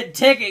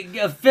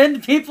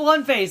 Offend people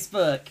on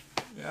Facebook.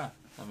 Yeah.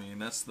 I mean,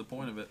 that's the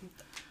point of it.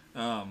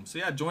 So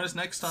yeah, join us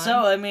next time.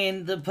 So, I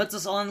mean, that puts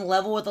us on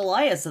level with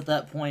Elias at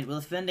that point, with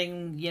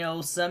offending,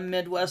 some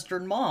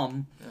Midwestern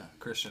mom. Yeah,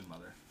 Christian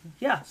mother.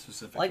 Yeah.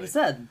 Specifically. Like I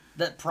said,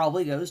 that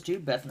probably goes to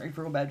Bethany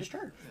Pearl Baptist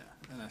Church.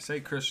 Yeah. And I say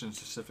Christian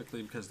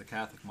specifically because the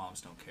Catholic moms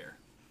don't care.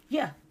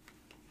 Yeah.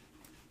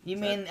 You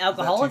mean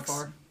alcoholics?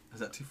 Is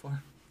that too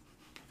far?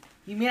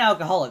 You mean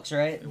alcoholics,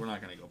 right? We're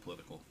not going to go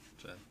political,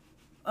 Chad.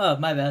 Oh,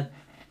 my bad.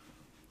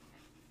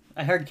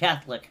 I heard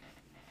Catholic.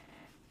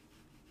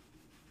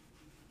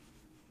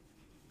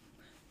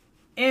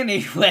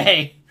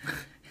 Anyway.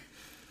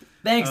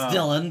 Thanks,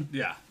 Dylan.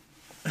 Yeah.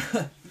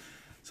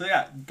 So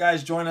yeah,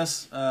 guys, join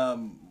us.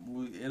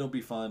 It'll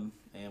be fun,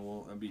 and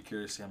I'll be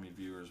curious to see how many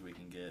viewers we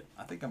can get.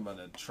 I think I'm going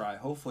to try,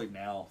 hopefully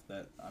now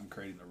that I'm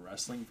creating the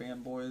Wrestling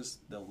Fanboys,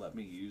 they'll let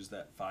me use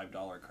that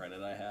 $5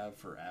 credit I have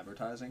for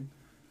advertising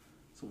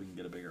so we can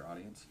get a bigger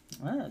audience.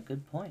 Ah,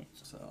 good point.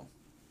 So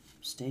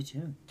stay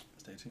tuned.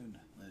 Stay tuned,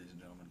 ladies and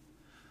gentlemen.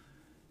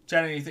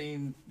 Chad,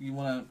 anything you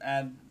want to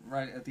add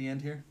right at the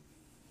end here?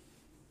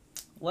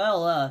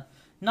 Well,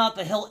 not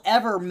that he'll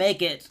ever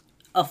make it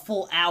a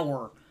full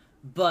hour,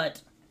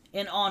 but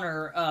in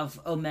honor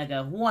of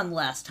Omega one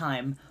last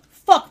time,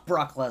 fuck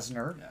Brock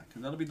Lesnar. Yeah,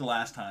 because that'll be the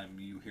last time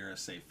you hear us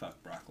say fuck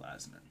Brock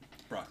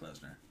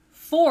Lesnar.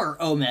 For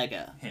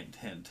Omega. Hint,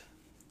 hint.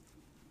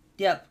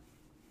 Yep.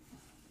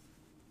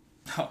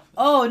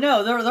 Oh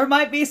no, there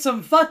might be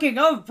some fucking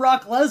of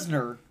Brock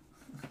Lesnar.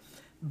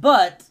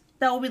 But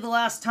that will be the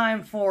last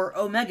time for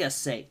Omega's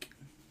sake.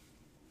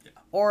 Yeah.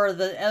 Or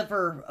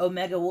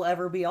Omega will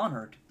ever be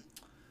honored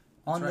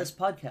on this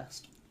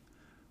podcast.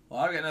 Well,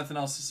 I've got nothing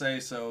else to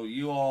say, so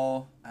you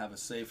all have a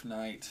safe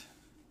night.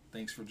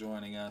 Thanks for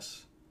joining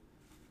us.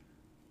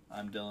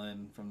 I'm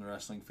Dylan from the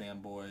Wrestling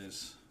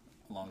Fanboys,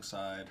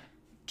 alongside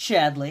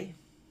Chadley.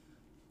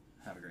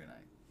 Have a great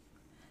night.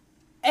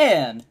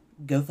 And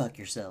go fuck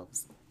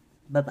yourselves.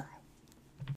 Bye-bye.